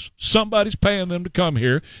funding this. Somebody's paying them to come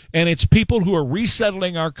here, and it's people who are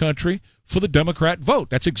resettling our country for the Democrat vote.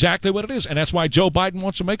 That's exactly what it is, and that's why Joe Biden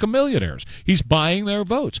wants to make them millionaires. He's buying their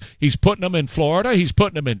votes. He's putting them in Florida. He's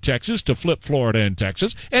putting them in Texas to flip Florida and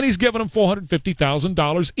Texas, and he's giving them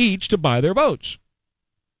 $450,000 each to buy their votes.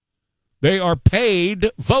 They are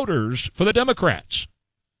paid voters for the Democrats.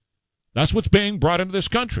 That's what's being brought into this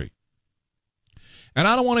country. And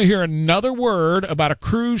I don't want to hear another word about a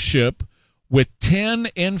cruise ship with 10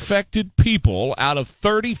 infected people out of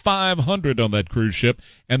 3,500 on that cruise ship,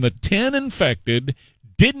 and the 10 infected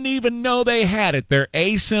didn't even know they had it. They're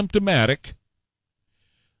asymptomatic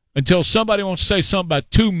until somebody wants to say something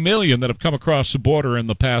about 2 million that have come across the border in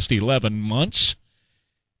the past 11 months,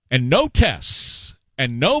 and no tests.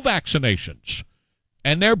 And no vaccinations.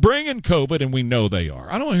 And they're bringing COVID, and we know they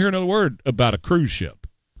are. I don't want to hear another word about a cruise ship.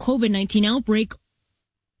 COVID-19 outbreak.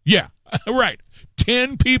 Yeah, right.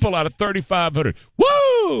 10 people out of 3,500.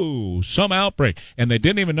 Woo! Some outbreak. And they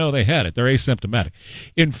didn't even know they had it. They're asymptomatic.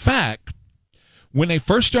 In fact, when they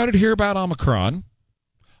first started to hear about Omicron,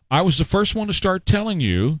 I was the first one to start telling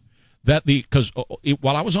you that because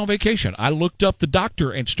while I was on vacation, I looked up the doctor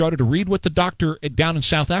and started to read what the doctor down in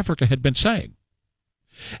South Africa had been saying.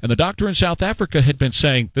 And the doctor in South Africa had been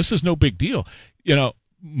saying, this is no big deal. You know,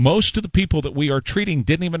 most of the people that we are treating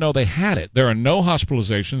didn't even know they had it. There are no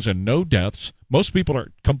hospitalizations and no deaths. Most people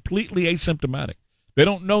are completely asymptomatic. They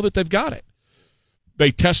don't know that they've got it.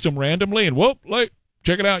 They test them randomly and, whoop, like,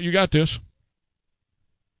 check it out, you got this.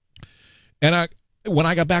 And when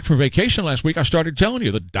I got back from vacation last week, I started telling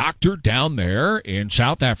you the doctor down there in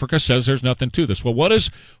South Africa says there's nothing to this. Well, what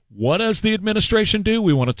does the administration do?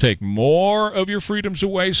 We want to take more of your freedoms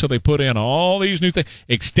away, so they put in all these new things,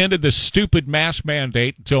 extended this stupid mask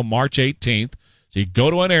mandate until March 18th. So you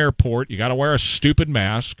go to an airport, you got to wear a stupid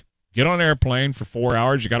mask. Get on an airplane for 4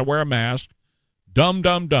 hours, you got to wear a mask. Dumb,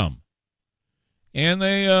 dumb, dumb. And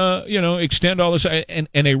they, extend all this, and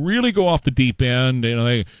they really go off the deep end. You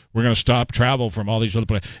know, we're going to stop travel from all these other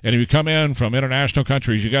places. And if you come in from international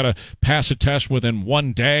countries, you got to pass a test within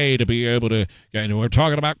 1 day to be able to. And we're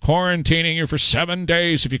talking about quarantining you for 7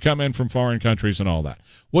 days if you come in from foreign countries and all that.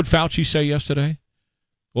 What did Fauci say yesterday?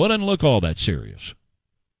 Well, it doesn't look all that serious.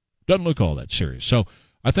 Doesn't look all that serious. So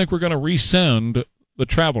I think we're going to rescind the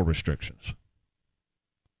travel restrictions.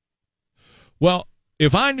 Well,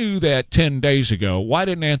 if I knew that 10 days ago, why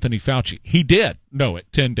didn't Anthony Fauci? He did know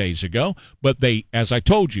it 10 days ago, but they, as I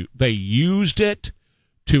told you, they used it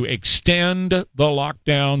to extend the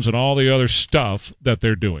lockdowns and all the other stuff that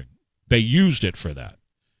they're doing. They used it for that.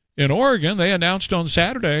 In Oregon, they announced on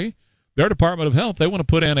Saturday, their Department of Health, they want to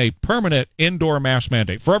put in a permanent indoor mask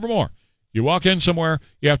mandate forevermore. You walk in somewhere,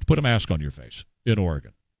 you have to put a mask on your face in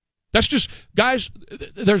Oregon. That's just, guys,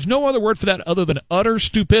 there's no other word for that other than utter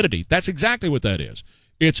stupidity. That's exactly what that is.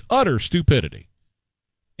 It's utter stupidity.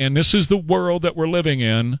 And this is the world that we're living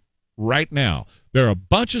in right now. There are a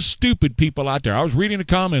bunch of stupid people out there. I was reading the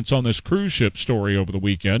comments on this cruise ship story over the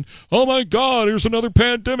weekend. Oh, my God, here's another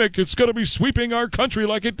pandemic. It's going to be sweeping our country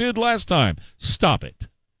like it did last time. Stop it.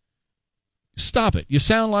 Stop it. You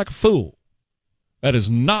sound like a fool. That is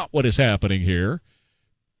not what is happening here.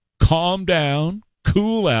 Calm down.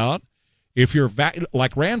 Cool out. If you're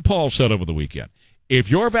like Rand Paul said over the weekend,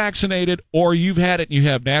 if you're vaccinated or you've had it and you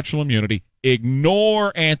have natural immunity,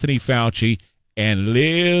 ignore Anthony Fauci and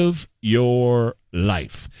live your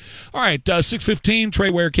life. All right, 6:15, Trey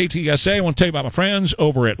Ware, KTSA. I want to tell you about my friends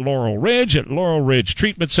over at Laurel Ridge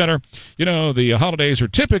Treatment Center. You know, the holidays are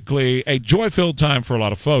typically a joy-filled time for a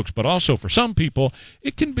lot of folks, but also for some people,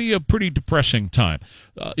 it can be a pretty depressing time.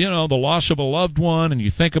 The loss of a loved one, and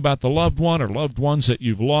you think about the loved one or loved ones that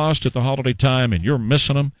you've lost at the holiday time, and you're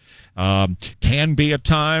missing them. Can be a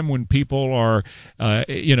time when people are,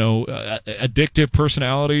 addictive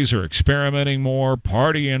personalities are experimenting more,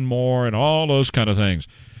 partying more, and all those kind of things.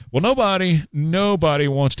 Well, nobody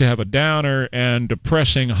wants to have a downer and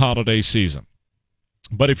depressing holiday season.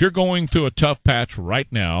 But if you're going through a tough patch right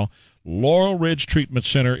now, Laurel Ridge Treatment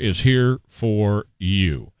Center is here for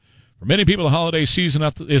you. For many people, the holiday season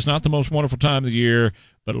is not the most wonderful time of the year,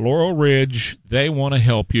 but Laurel Ridge, they want to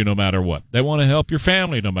help you no matter what. They want to help your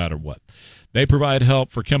family no matter what. They provide help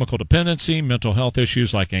for chemical dependency, mental health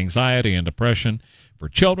issues like anxiety and depression, for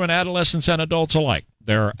children, adolescents, and adults alike.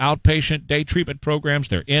 There are outpatient day treatment programs.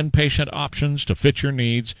 There are inpatient options to fit your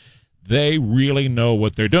needs. They really know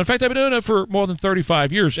what they're doing. In fact, they've been doing it for more than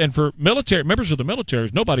 35 years. And for members of the military,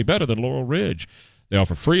 there's nobody better than Laurel Ridge. They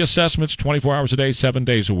offer free assessments 24 hours a day, 7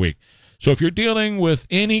 days a week. So if you're dealing with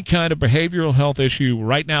any kind of behavioral health issue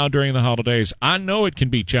right now during the holidays, I know it can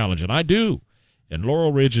be challenging. I do. And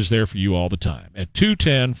Laurel Ridge is there for you all the time at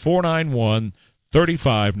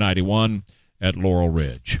 210-491-3591 at Laurel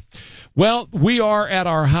Ridge. Well, we are at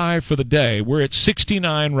our high for the day. We're at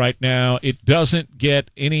 69 right now. It doesn't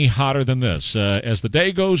get any hotter than this. As the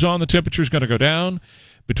day goes on, the temperature is going to go down.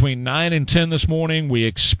 Between 9 and 10 this morning, we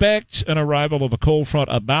expect an arrival of a cold front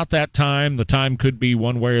about that time. The time could be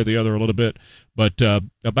one way or the other a little bit. But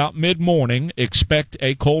about mid-morning, expect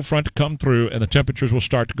a cold front to come through, and the temperatures will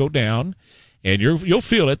start to go down. And you'll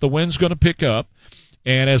feel it. The wind's going to pick up.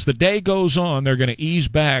 And as the day goes on, they're going to ease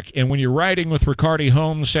back. And when you're riding with Riccardi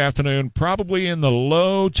home this afternoon, probably in the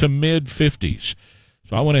low to mid-50s.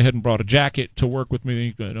 So I went ahead and brought a jacket to work with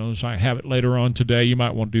me. So I have it later on today. You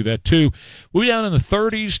might want to do that too. We'll be down in the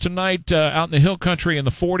 30s tonight out in the hill country, in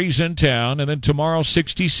the 40s in town. And then tomorrow,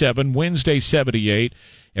 67, Wednesday, 78.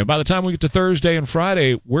 And by the time we get to Thursday and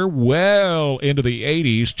Friday, we're well into the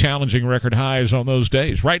 80s, challenging record highs on those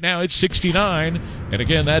days. Right now, it's 69. And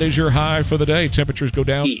again, that is your high for the day. Temperatures go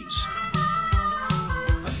down. I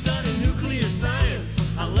study nuclear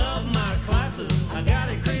science. I love my classes. I got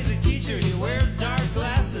a crazy teacher. He wears dark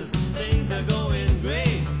glasses. Things are going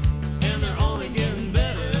great, and they're only getting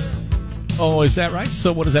better. Oh, is that right?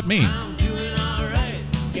 So what does that mean? I'm doing all right,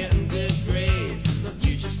 getting good grades. The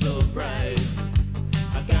future's so bright.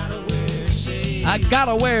 I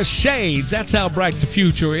gotta wear shades. That's how bright the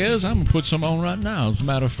future is. I'm gonna put some on right now. As a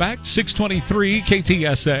matter of fact, 623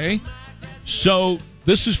 KTSA. So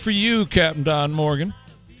this is for you, Captain Don Morgan.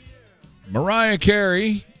 Mariah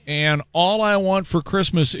Carey and All I Want for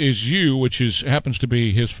Christmas Is You, which happens to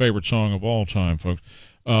be his favorite song of all time, folks,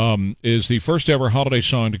 is the first ever holiday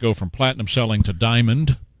song to go from platinum selling to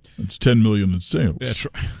diamond. It's 10 million in sales. That's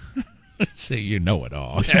right. See, you know it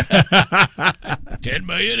all. 10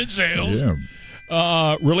 million in sales. Yeah.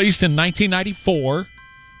 Released in 1994.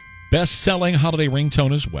 Best-selling holiday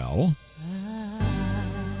ringtone as well.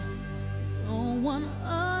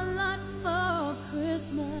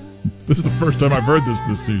 This is the first time I've heard this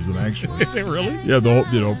season, actually. Is it really? Yeah,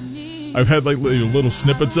 I've had like little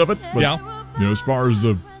snippets of it. But, yeah. As far as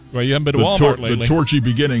you haven't been to Walmart lately. The torchy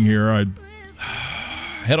beginning here, I'd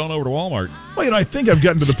head on over to Walmart. Well, I think I've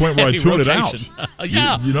gotten to the point where I tune it out.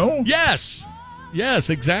 Yeah. Yes. Yes,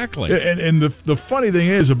 exactly. And the funny thing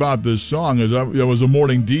is about this song is I was a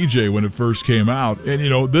morning DJ when it first came out.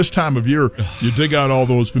 And, this time of year, you dig out all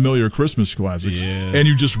those familiar Christmas classics. Yes. And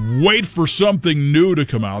you just wait for something new to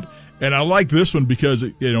come out. And I like this one because,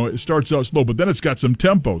 it starts out slow, but then it's got some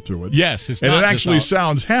tempo to it. Yes. It actually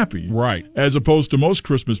sounds happy. Right. As opposed to most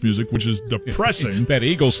Christmas music, which is depressing. That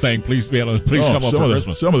Eagles thing, please come up for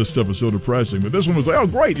Christmas. Some of the stuff is so depressing. But this one was like, oh,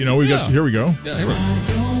 great. Here we go. Yeah, here we go.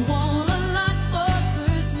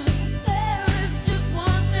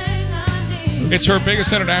 It's her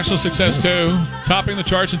biggest international success, too, topping the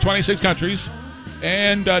charts in 26 countries,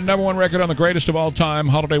 and number one record on the greatest of all time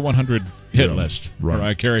Holiday 100 hit list. Right.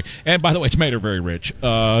 Mariah Carey. And, by the way, it's made her very rich.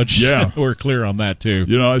 We're clear on that, too.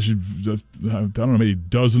 You know, I don't know how many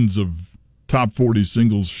dozens of top 40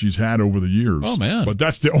 singles she's had over the years. Oh, man. But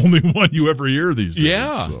that's the only one you ever hear these days.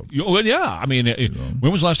 Yeah. So. Well, yeah. I mean,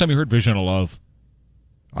 when was the last time you heard Vision of Love?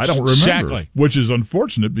 I don't remember. Exactly. Which is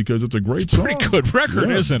unfortunate because it's a great song. Pretty good record,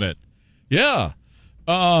 isn't it? Yeah.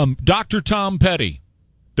 Dr. Tom Petty.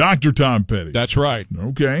 Dr. Tom Petty. That's right.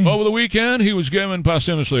 Okay. Over the weekend, he was given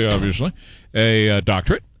posthumously, obviously, a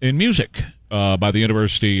doctorate in music by the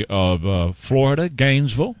University of Florida,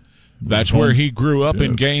 Gainesville. That's where he grew up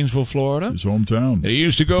in Gainesville, Florida. His hometown. He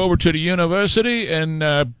used to go over to the university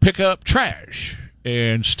and pick up trash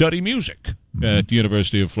and study music at the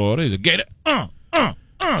University of Florida. He's a gator,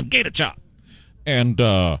 gator chop. And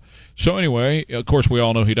so anyway, of course, we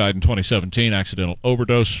all know he died in 2017, accidental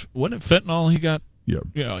overdose. Wasn't it fentanyl he got?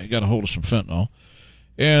 Yeah, he got a hold of some fentanyl.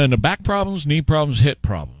 And back problems, knee problems, hip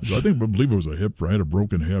problems. I believe it was a hip, right? A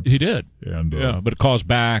broken hip. He did. And but it caused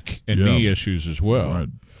back and knee issues as well. Right.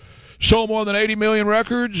 Sold more than 80 million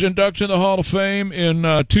records, inducted in the Hall of Fame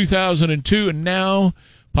in 2002, and now,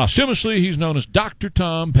 posthumously, he's known as Dr.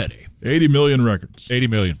 Tom Petty. 80 million records. 80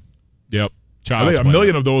 million. Yep. I think a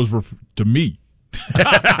million of those were to me.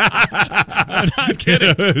 I'm not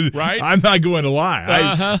kidding, right? I'm not going to lie.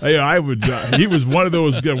 I would. He was one of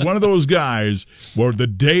those guys where the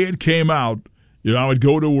day it came out, I would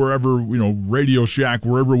go to wherever, Radio Shack,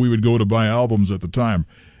 wherever we would go to buy albums at the time,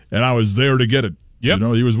 and I was there to get it. Yep.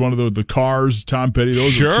 He was one of the Cars, Tom Petty.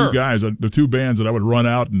 Those are the two guys, the two bands that I would run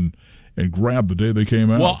out and grab the day they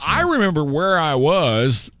came out. Well, so. I remember where I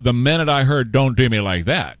was the minute I heard "Don't Do Me Like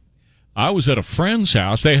That." I was at a friend's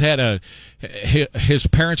house. They had his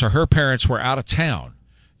parents or her parents were out of town.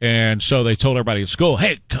 And so they told everybody at school,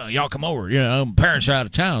 hey, y'all come over. Parents are out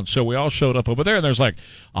of town. So we all showed up over there, and there's like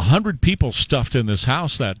 100 people stuffed in this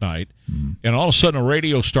house that night. Mm. And all of a sudden a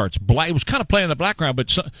radio starts. It was kind of playing in the background,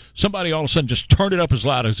 but somebody all of a sudden just turned it up as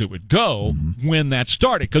loud as it would go when that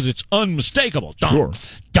started, because it's unmistakable. Sure.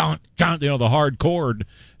 The hard chord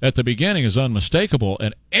at the beginning is unmistakable,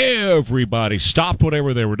 and everybody stopped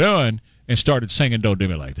whatever they were doing and started singing "Don't Do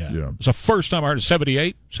Me Like That." Yeah. It's the first time I heard it.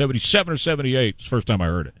 78, 77 or 78. It's the first time I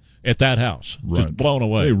heard it at that house. Right. Just blown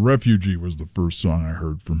away. Hey, "Refugee" was the first song I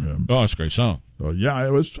heard from him. Oh, it's a great song.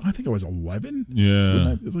 I think I was 11.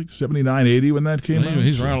 Yeah, it was like 79, 80 when that came out.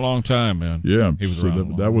 He's around a long time, man. Yeah, he was so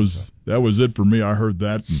around. That was it for me. I heard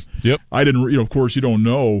that. And yep. I didn't. Of course, you don't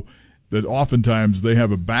know that oftentimes they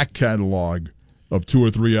have a back catalog of 2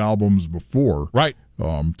 or 3 albums before. Right.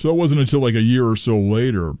 So it wasn't until like a year or so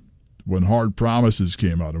later, when Hard Promises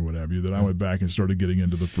came out or what have you, that I went back and started getting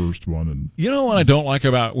into the first one. And you know what I don't like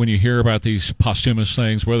about when you hear about these posthumous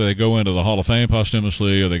things, whether they go into the Hall of Fame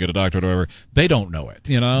posthumously or they get a doctorate or whatever, they don't know it,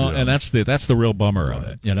 and that's the real bummer of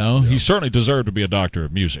it. He certainly deserved to be a doctor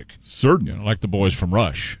of music, certainly, like the boys from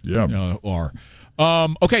Rush, are.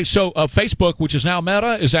 Okay, so Facebook, which is now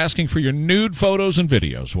Meta, is asking for your nude photos and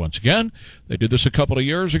videos. Once again, they did this a couple of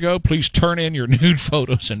years ago. Please turn in your nude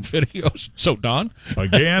photos and videos. So, Don,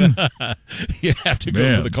 again, you have to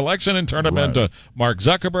go to the collection and turn them into Mark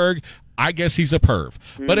Zuckerberg. I guess he's a perv.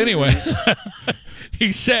 But anyway,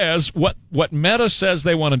 he says what Meta says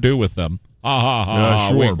they want to do with them.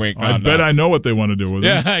 Sure. Wink, wink, I bet I know what they want to do with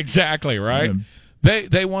them. Yeah, exactly, right? Man.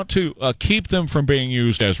 They want to keep them from being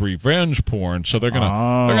used as revenge porn, so they're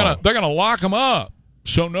gonna lock them up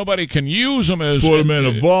so nobody can use them as put them in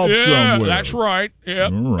a vault somewhere. That's right.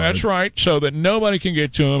 Yeah, that's right. So that nobody can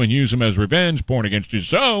get to them and use them as revenge porn against you.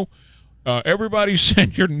 So everybody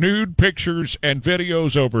send your nude pictures and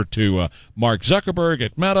videos over to Mark Zuckerberg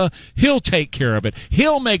at Meta. He'll take care of it.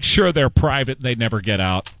 He'll make sure they're private and they never get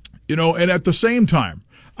out. And at the same time,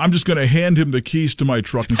 I'm just going to hand him the keys to my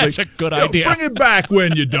truck and That's say, a good idea. Bring it back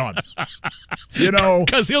when you're done.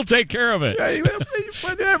 Because he'll take care of it.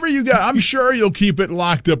 Whatever you got. I'm sure you'll keep it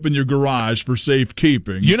locked up in your garage for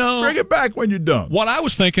safekeeping. Bring it back when you're done. What I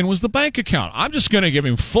was thinking was the bank account. I'm just going to give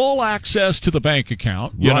him full access to the bank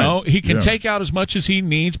account. He can take out as much as he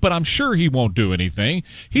needs, but I'm sure he won't do anything.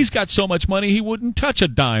 He's got so much money he wouldn't touch a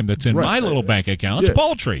dime that's in my little bank account. It's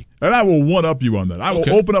paltry. And I will one-up you on that. I will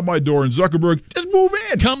open up my door and Zuckerberg, just move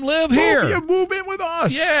in. Come live here. Move in with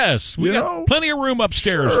us. Yes. We got plenty of room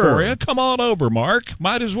upstairs for you. Come on over, Mark.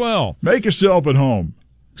 Might as well. Make yourself at home.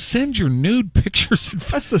 Send your nude pictures.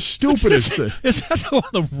 That's the stupidest thing. Is that one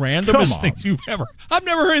of the randomest things you've ever? I've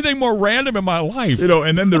never heard anything more random in my life.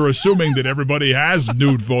 And then they're assuming that everybody has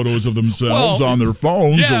nude photos of themselves on their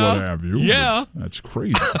phones or what have you. Yeah. That's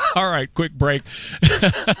crazy. All right, quick break.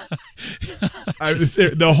 The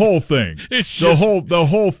whole thing. The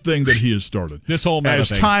whole thing that he has started. This whole meta as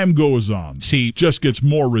thing. time goes on, just gets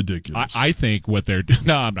more ridiculous. I think what they're doing.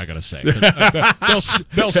 No, I'm not going to say.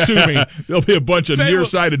 They'll sue me. There'll be a bunch of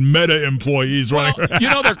nearsighted Meta employees running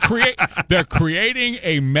around. They're creating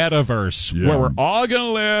a metaverse where we're all going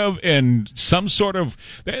to live in some sort of.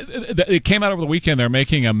 It came out over the weekend. They're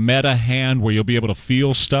making a Meta hand where you'll be able to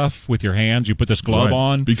feel stuff with your hands. You put this glove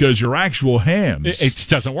on because your actual hands. It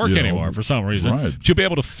doesn't work anymore for some reason. Right. But you'll be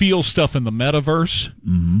able to feel stuff in the metaverse.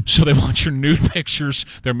 Mm-hmm. So they want your nude pictures.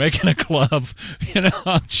 They're making a glove.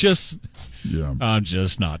 I'm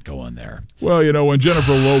just not going there. Well, when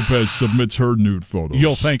Jennifer Lopez submits her nude photos,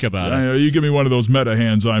 you'll think about it. You give me one of those Meta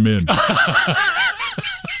hands, I'm in.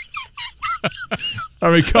 I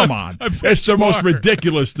mean, come on. It's the most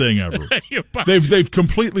ridiculous thing ever. They've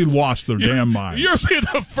completely lost their damn minds. You'll be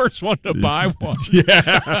the first one to buy one.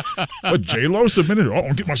 Yeah. But J-Lo submitted it.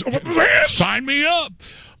 I'll get myself a hand. Sign me up.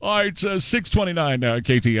 All right, it's 6:29 now at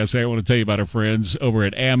KTSA. I want to tell you about our friends over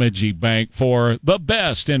at Amegy Bank. For the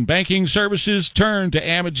best in banking services, turn to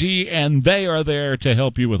Amegy, and they are there to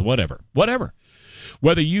help you with whatever.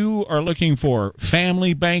 Whether you are looking for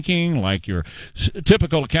family banking, like your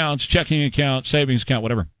typical accounts, checking account, savings account,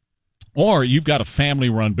 whatever, or you've got a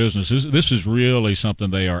family-run business, this is really something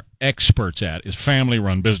they are experts at, is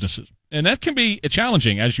family-run businesses. And that can be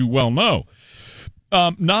challenging, as you well know.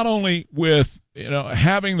 Not only with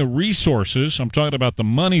having the resources, I'm talking about the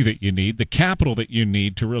money that you need, the capital that you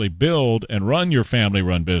need to really build and run your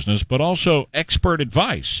family-run business, but also expert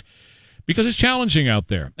advice. Because it's challenging out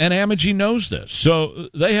there, and Amegy knows this. So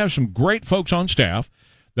they have some great folks on staff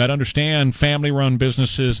that understand family-run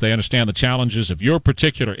businesses. They understand the challenges of your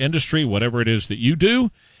particular industry, whatever it is that you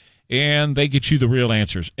do, and they get you the real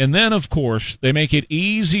answers. And then, of course, they make it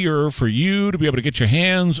easier for you to be able to get your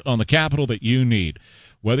hands on the capital that you need.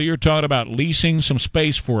 Whether you're talking about leasing some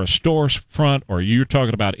space for a storefront, or you're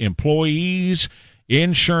talking about employees,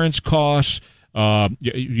 insurance costs,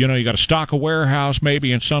 you got to stock a warehouse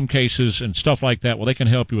maybe in some cases and stuff like that. Well, they can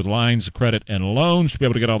help you with lines of credit and loans to be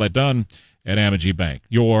able to get all that done at Amegy Bank.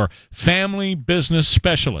 Your family business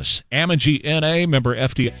specialist, Amegy NA, member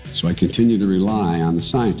FDIC. So I continue to rely on the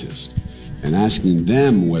scientists and asking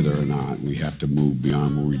them whether or not we have to move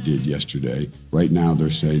beyond what we did yesterday. Right now, they're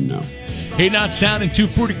saying no. He not sounding too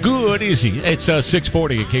pretty good, is he? It's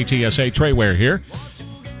 6:40 at KTSA. Trey Ware here.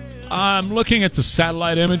 I'm looking at the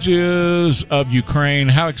satellite images of Ukraine.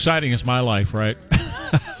 How exciting is my life, right?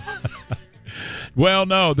 Well,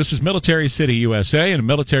 no, this is Military City, USA, and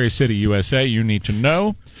Military City, USA, you need to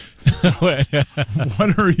know.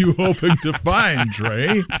 What are you hoping to find,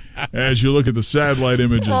 Trey, as you look at the satellite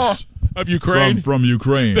images of Ukraine? From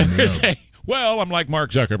Ukraine. Well, I'm like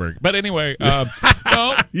Mark Zuckerberg. But anyway,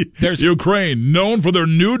 there's Ukraine, known for their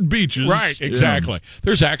nude beaches. Right, exactly. Yeah.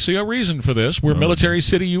 There's actually a reason for this. We're Military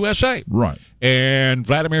City, USA. Right. And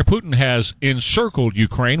Vladimir Putin has encircled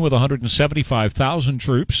Ukraine with 175,000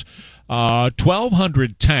 troops,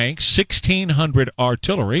 1,200 tanks, 1,600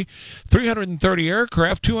 artillery, 330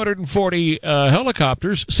 aircraft, 240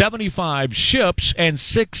 helicopters, 75 ships, and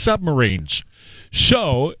 6 submarines.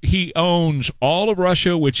 So he owns all of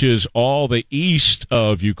Russia, which is all the east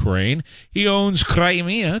of Ukraine. He owns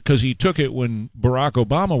Crimea because he took it when Barack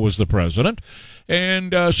Obama was the president.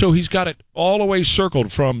 And so he's got it all the way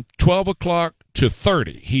circled from 12 o'clock to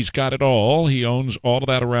 30. He's got it all. He owns all of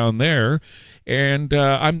that around there. And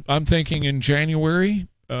I'm thinking in January,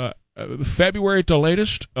 February at the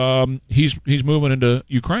latest, he's moving into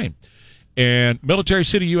Ukraine. And Military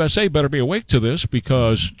City, USA better be awake to this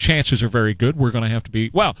because chances are very good we're going to have to be,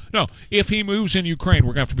 if he moves in Ukraine,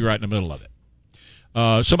 we're going to have to be right in the middle of it.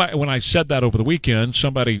 Somebody, when I said that over the weekend,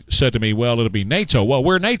 somebody said to me, well, it'll be NATO. Well,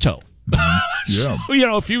 we're NATO. Yeah.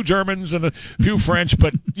 A few Germans and a few French,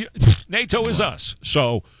 but NATO is us.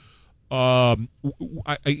 So, man,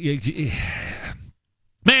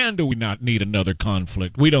 do we not need another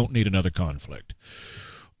conflict? We don't need another conflict.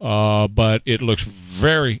 But it looks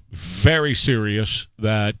very, very serious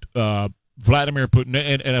that Vladimir Putin,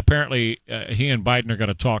 and apparently he and Biden are going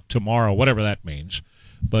to talk tomorrow, whatever that means.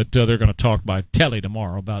 But they're going to talk by telly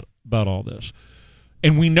tomorrow about all this.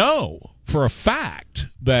 And we know for a fact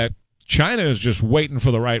that China is just waiting for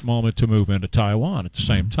the right moment to move into Taiwan at the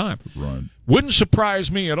same time. Right. Wouldn't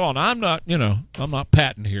surprise me at all. Now, I'm not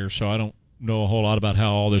Patton here, so I don't know a whole lot about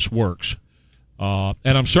how all this works. And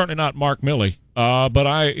I'm certainly not Mark Milley.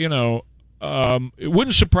 But it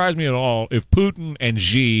wouldn't surprise me at all if Putin and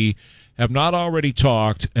Xi have not already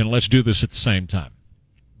talked, and let's do this at the same time.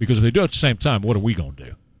 Because if they do it at the same time, what are we going to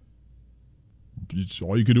do?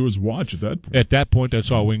 All you can do is watch at that point. At that point,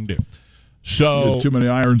 that's all we can do. So you have too many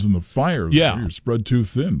irons in the fire. Yeah. You're spread too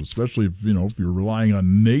thin, especially if you're relying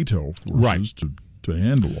on NATO forces to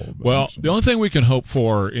handle all of that. Well, the only thing we can hope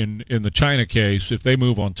for in the China case, if they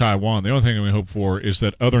move on Taiwan, the only thing we hope for is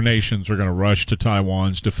that other nations are going to rush to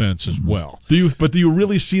Taiwan's defense as well. Do you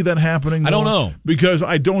really see that happening? I don't know. Because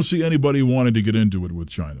I don't see anybody wanting to get into it with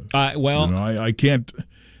China. I can't,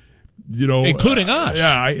 including us.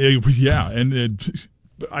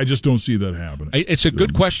 I just don't see that happening. It's a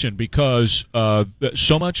good question because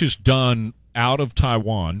so much is done out of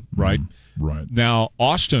Taiwan, right? Right. Now,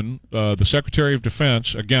 Austin, the Secretary of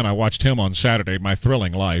Defense, again, I watched him on Saturday, my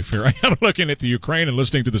thrilling life. Here I am looking at the Ukraine and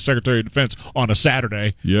listening to the Secretary of Defense on a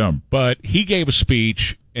Saturday. Yeah. But he gave a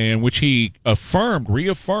speech in which he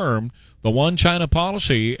reaffirmed the one China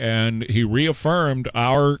policy, and he reaffirmed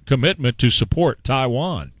our commitment to support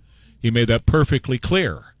Taiwan. He made that perfectly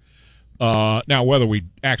clear. Now, whether we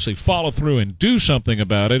actually follow through and do something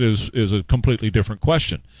about it is a completely different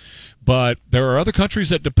question. But there are other countries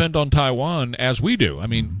that depend on Taiwan as we do. I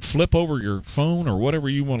mean, flip over your phone or whatever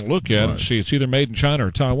you want to look at and see it's either made in China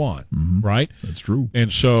or Taiwan, right? That's true.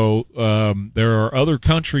 And so there are other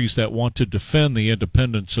countries that want to defend the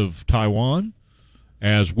independence of Taiwan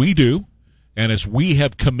as we do and as we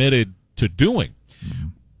have committed to doing.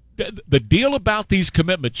 The deal about these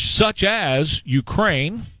commitments, such as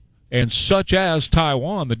Ukraine and such as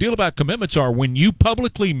Taiwan, the deal about commitments are when you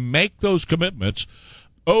publicly make those commitments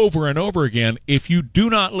over and over again, if you do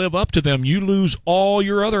not live up to them, you lose all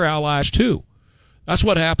your other allies too. That's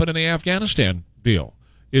what happened in the Afghanistan deal,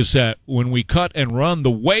 is that when we cut and run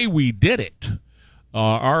the way we did it,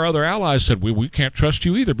 our other allies said, we can't trust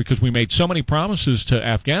you either because we made so many promises to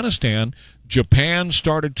Afghanistan. Japan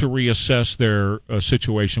started to reassess their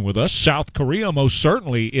situation with us. South Korea most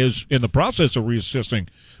certainly is in the process of reassessing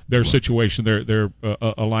their situation, their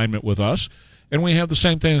alignment with us. And we have the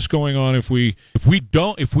same thing that's going on if we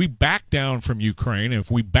back down from Ukraine, if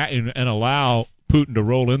we back and allow Putin to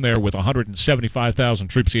roll in there with 175,000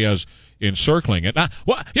 troops he has encircling it. Now,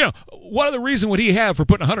 what other reason would he have for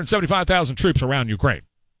putting 175,000 troops around Ukraine?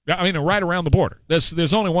 I mean, right around the border.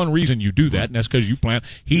 There's only one reason you do that, and that's because you plan.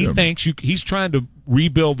 He thinks he's trying to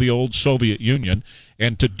rebuild the old Soviet Union,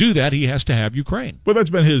 and to do that, he has to have Ukraine. But that's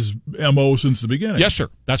been his MO since the beginning. Yes, sir.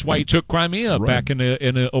 That's why he took Crimea back in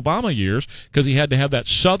the Obama years, because he had to have that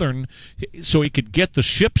southern, so he could get the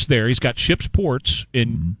ships there. He's got ships ports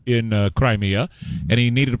in Crimea, and he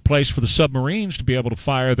needed a place for the submarines to be able to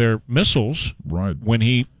fire their missiles when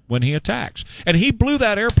he attacks. And he blew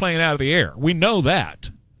that airplane out of the air. We know that.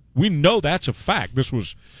 We know that's a fact. This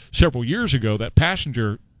was several years ago, that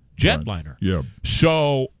passenger jetliner. Yeah.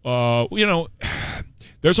 So,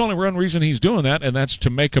 there's only one reason he's doing that, and that's to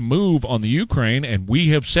make a move on the Ukraine, and we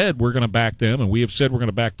have said we're going to back them, and we have said we're going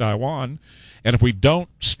to back Taiwan. And if we don't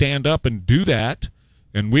stand up and do that,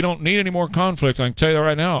 and we don't need any more conflict, I can tell you that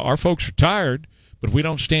right now, our folks are tired, but if we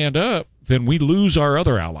don't stand up, then we lose our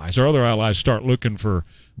other allies. Our other allies start looking for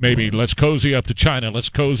maybe let's cozy up to China, let's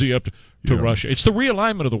cozy up to Russia. It's the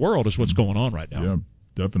realignment of the world is what's going on right now. Yeah,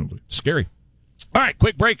 definitely. Scary. All right,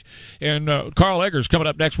 quick break. And Carl Eggers coming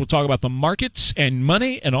up next. We'll talk about the markets and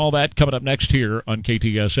money and all that coming up next here on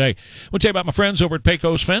KTSA. We'll tell you about my friends over at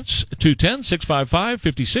Pecos Fence,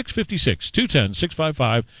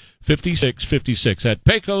 210-655-5656. 210-655-5656. At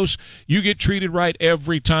Pecos, you get treated right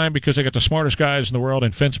every time because they got the smartest guys in the world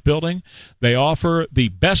in fence building. They offer the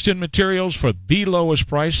best in materials for the lowest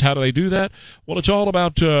price. How do they do that? Well, it's all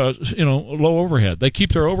about, low overhead. They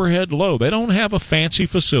keep their overhead low. They don't have a fancy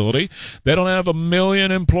facility. They don't have a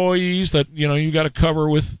million employees that, you got to cover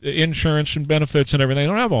with insurance and benefits and everything. They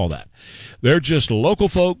don't have all that. They're just local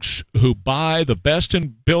folks who buy the best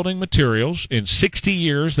in building materials. In 60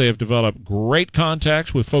 years, they have developed great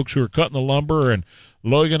contacts with folks who are cutting the lumber and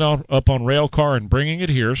loading it up on rail car and bringing it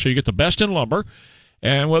here. So you get the best in lumber.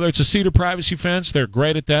 And whether it's a cedar privacy fence, they're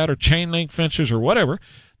great at that, or chain link fences or whatever.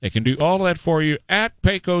 They can do all of that for you at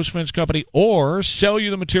Pecos Fence Company or sell you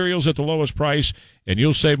the materials at the lowest price, and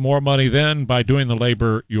you'll save more money then by doing the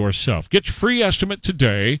labor yourself. Get your free estimate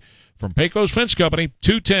today from Pecos Fence Company,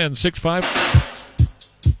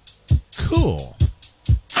 210-655. Cool.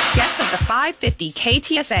 Guests of the 550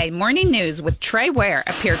 KTSA Morning News with Trey Ware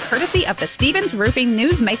appear courtesy of the Stevens Roofing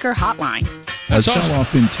Newsmaker Hotline. A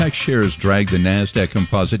sell-off in tech shares dragged the NASDAQ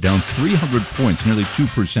composite down 300 points, nearly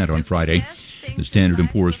 2% on Friday. The Standard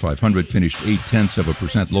 & Poor's 500 finished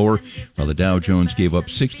 0.8% lower, while the Dow Jones gave up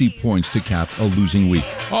 60 points to cap a losing week.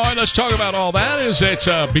 All right, let's talk about all that. It's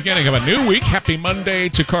beginning of a new week. Happy Monday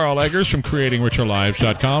to Carl Eggers from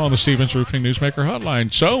CreatingRicherLives.com on the Stevens Roofing Newsmaker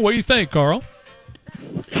Hotline. So, what do you think, Carl?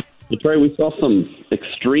 Well, Trey, we saw some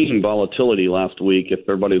extreme volatility last week if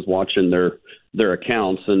everybody's watching their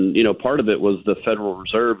accounts. And, part of it was the Federal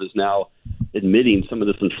Reserve is now admitting some of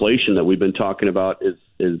this inflation that we've been talking about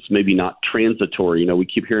is maybe not transitory. We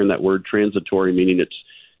keep hearing that word transitory, meaning it's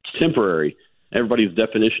temporary. Everybody's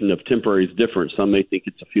definition of temporary is different. Some may think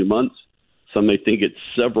it's a few months. Some may think it's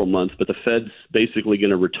several months, but the Fed's basically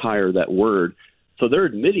going to retire that word. So they're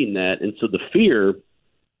admitting that. And so the fear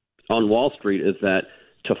on Wall Street is that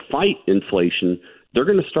to fight inflation, they're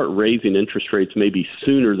going to start raising interest rates maybe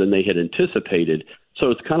sooner than they had anticipated.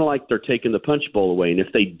 So it's kind of like they're taking the punch bowl away. And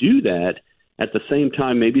if they do that, at the same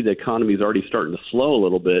time, maybe the economy is already starting to slow a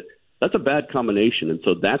little bit. That's a bad combination. And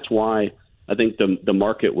so that's why I think the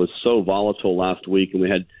market was so volatile last week, and we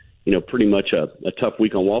had, pretty much a tough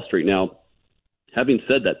week on Wall Street. Now, having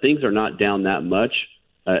said that, things are not down that much,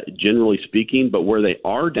 generally speaking, but where they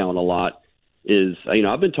are down a lot is,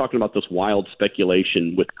 I've been talking about this wild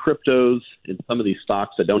speculation with cryptos and some of these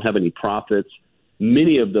stocks that don't have any profits.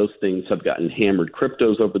 Many of those things have gotten hammered.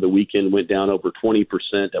 Cryptos over the weekend went down over 20%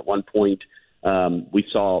 at one point. We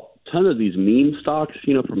saw a ton of these meme stocks,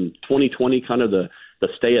 from 2020, kind of the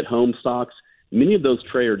stay-at-home stocks. Many of those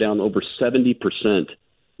trade are down over 70%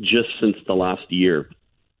 just since the last year.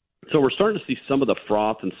 So we're starting to see some of the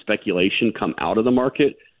froth and speculation come out of the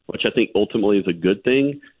market, which I think ultimately is a good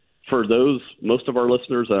thing. For most of our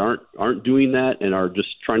listeners that aren't doing that and are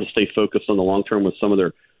just trying to stay focused on the long term with some of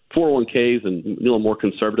their 401ks and more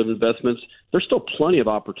conservative investments, there's still plenty of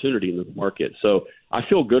opportunity in the market. So I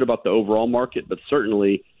feel good about the overall market, but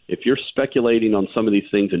certainly if you're speculating on some of these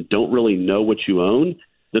things and don't really know what you own,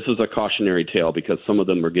 this is a cautionary tale because some of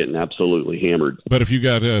them are getting absolutely hammered. But if you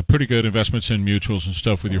got pretty good investments in mutuals and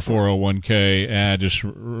stuff with your 401k, just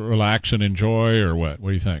relax and enjoy, or what? What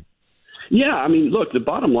do you think? Yeah, look, the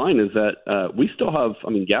bottom line is that we still have,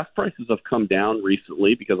 gas prices have come down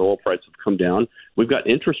recently because oil prices have come down. We've got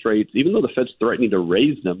interest rates, even though the Fed's threatening to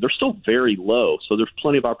raise them, they're still very low. So there's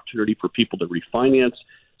plenty of opportunity for people to refinance.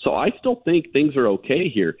 So I still think things are okay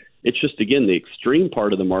here. It's just, again, the extreme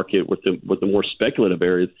part of the market with the more speculative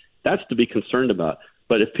areas, that's to be concerned about.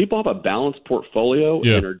 But if people have a balanced portfolio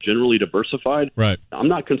and are generally diversified, right, I'm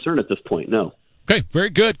not concerned at this point, no. Okay, very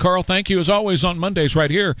good, Carl. Thank you. As always, on Mondays right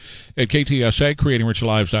here at KTSA,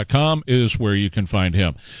 CreatingRicherLives.com is where you can find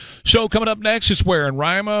him. So coming up next, it's Where in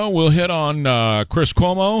Rima. We'll hit on Chris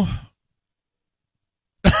Cuomo.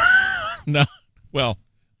 No, well,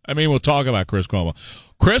 we'll talk about Chris Cuomo.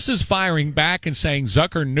 Chris is firing back and saying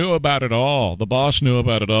Zucker knew about it all. The boss knew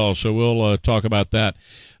about it all, so we'll talk about that.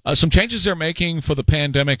 Some changes they're making for the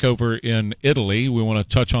pandemic over in Italy. We want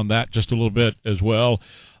to touch on that just a little bit as well.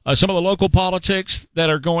 Some of the local politics that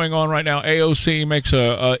are going on right now. AOC makes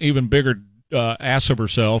a even bigger ass of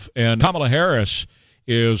herself, and Kamala Harris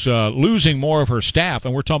is losing more of her staff,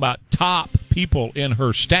 and we're talking about top people in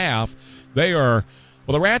her staff. The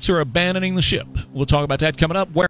rats are abandoning the ship. We'll talk about that coming up. Where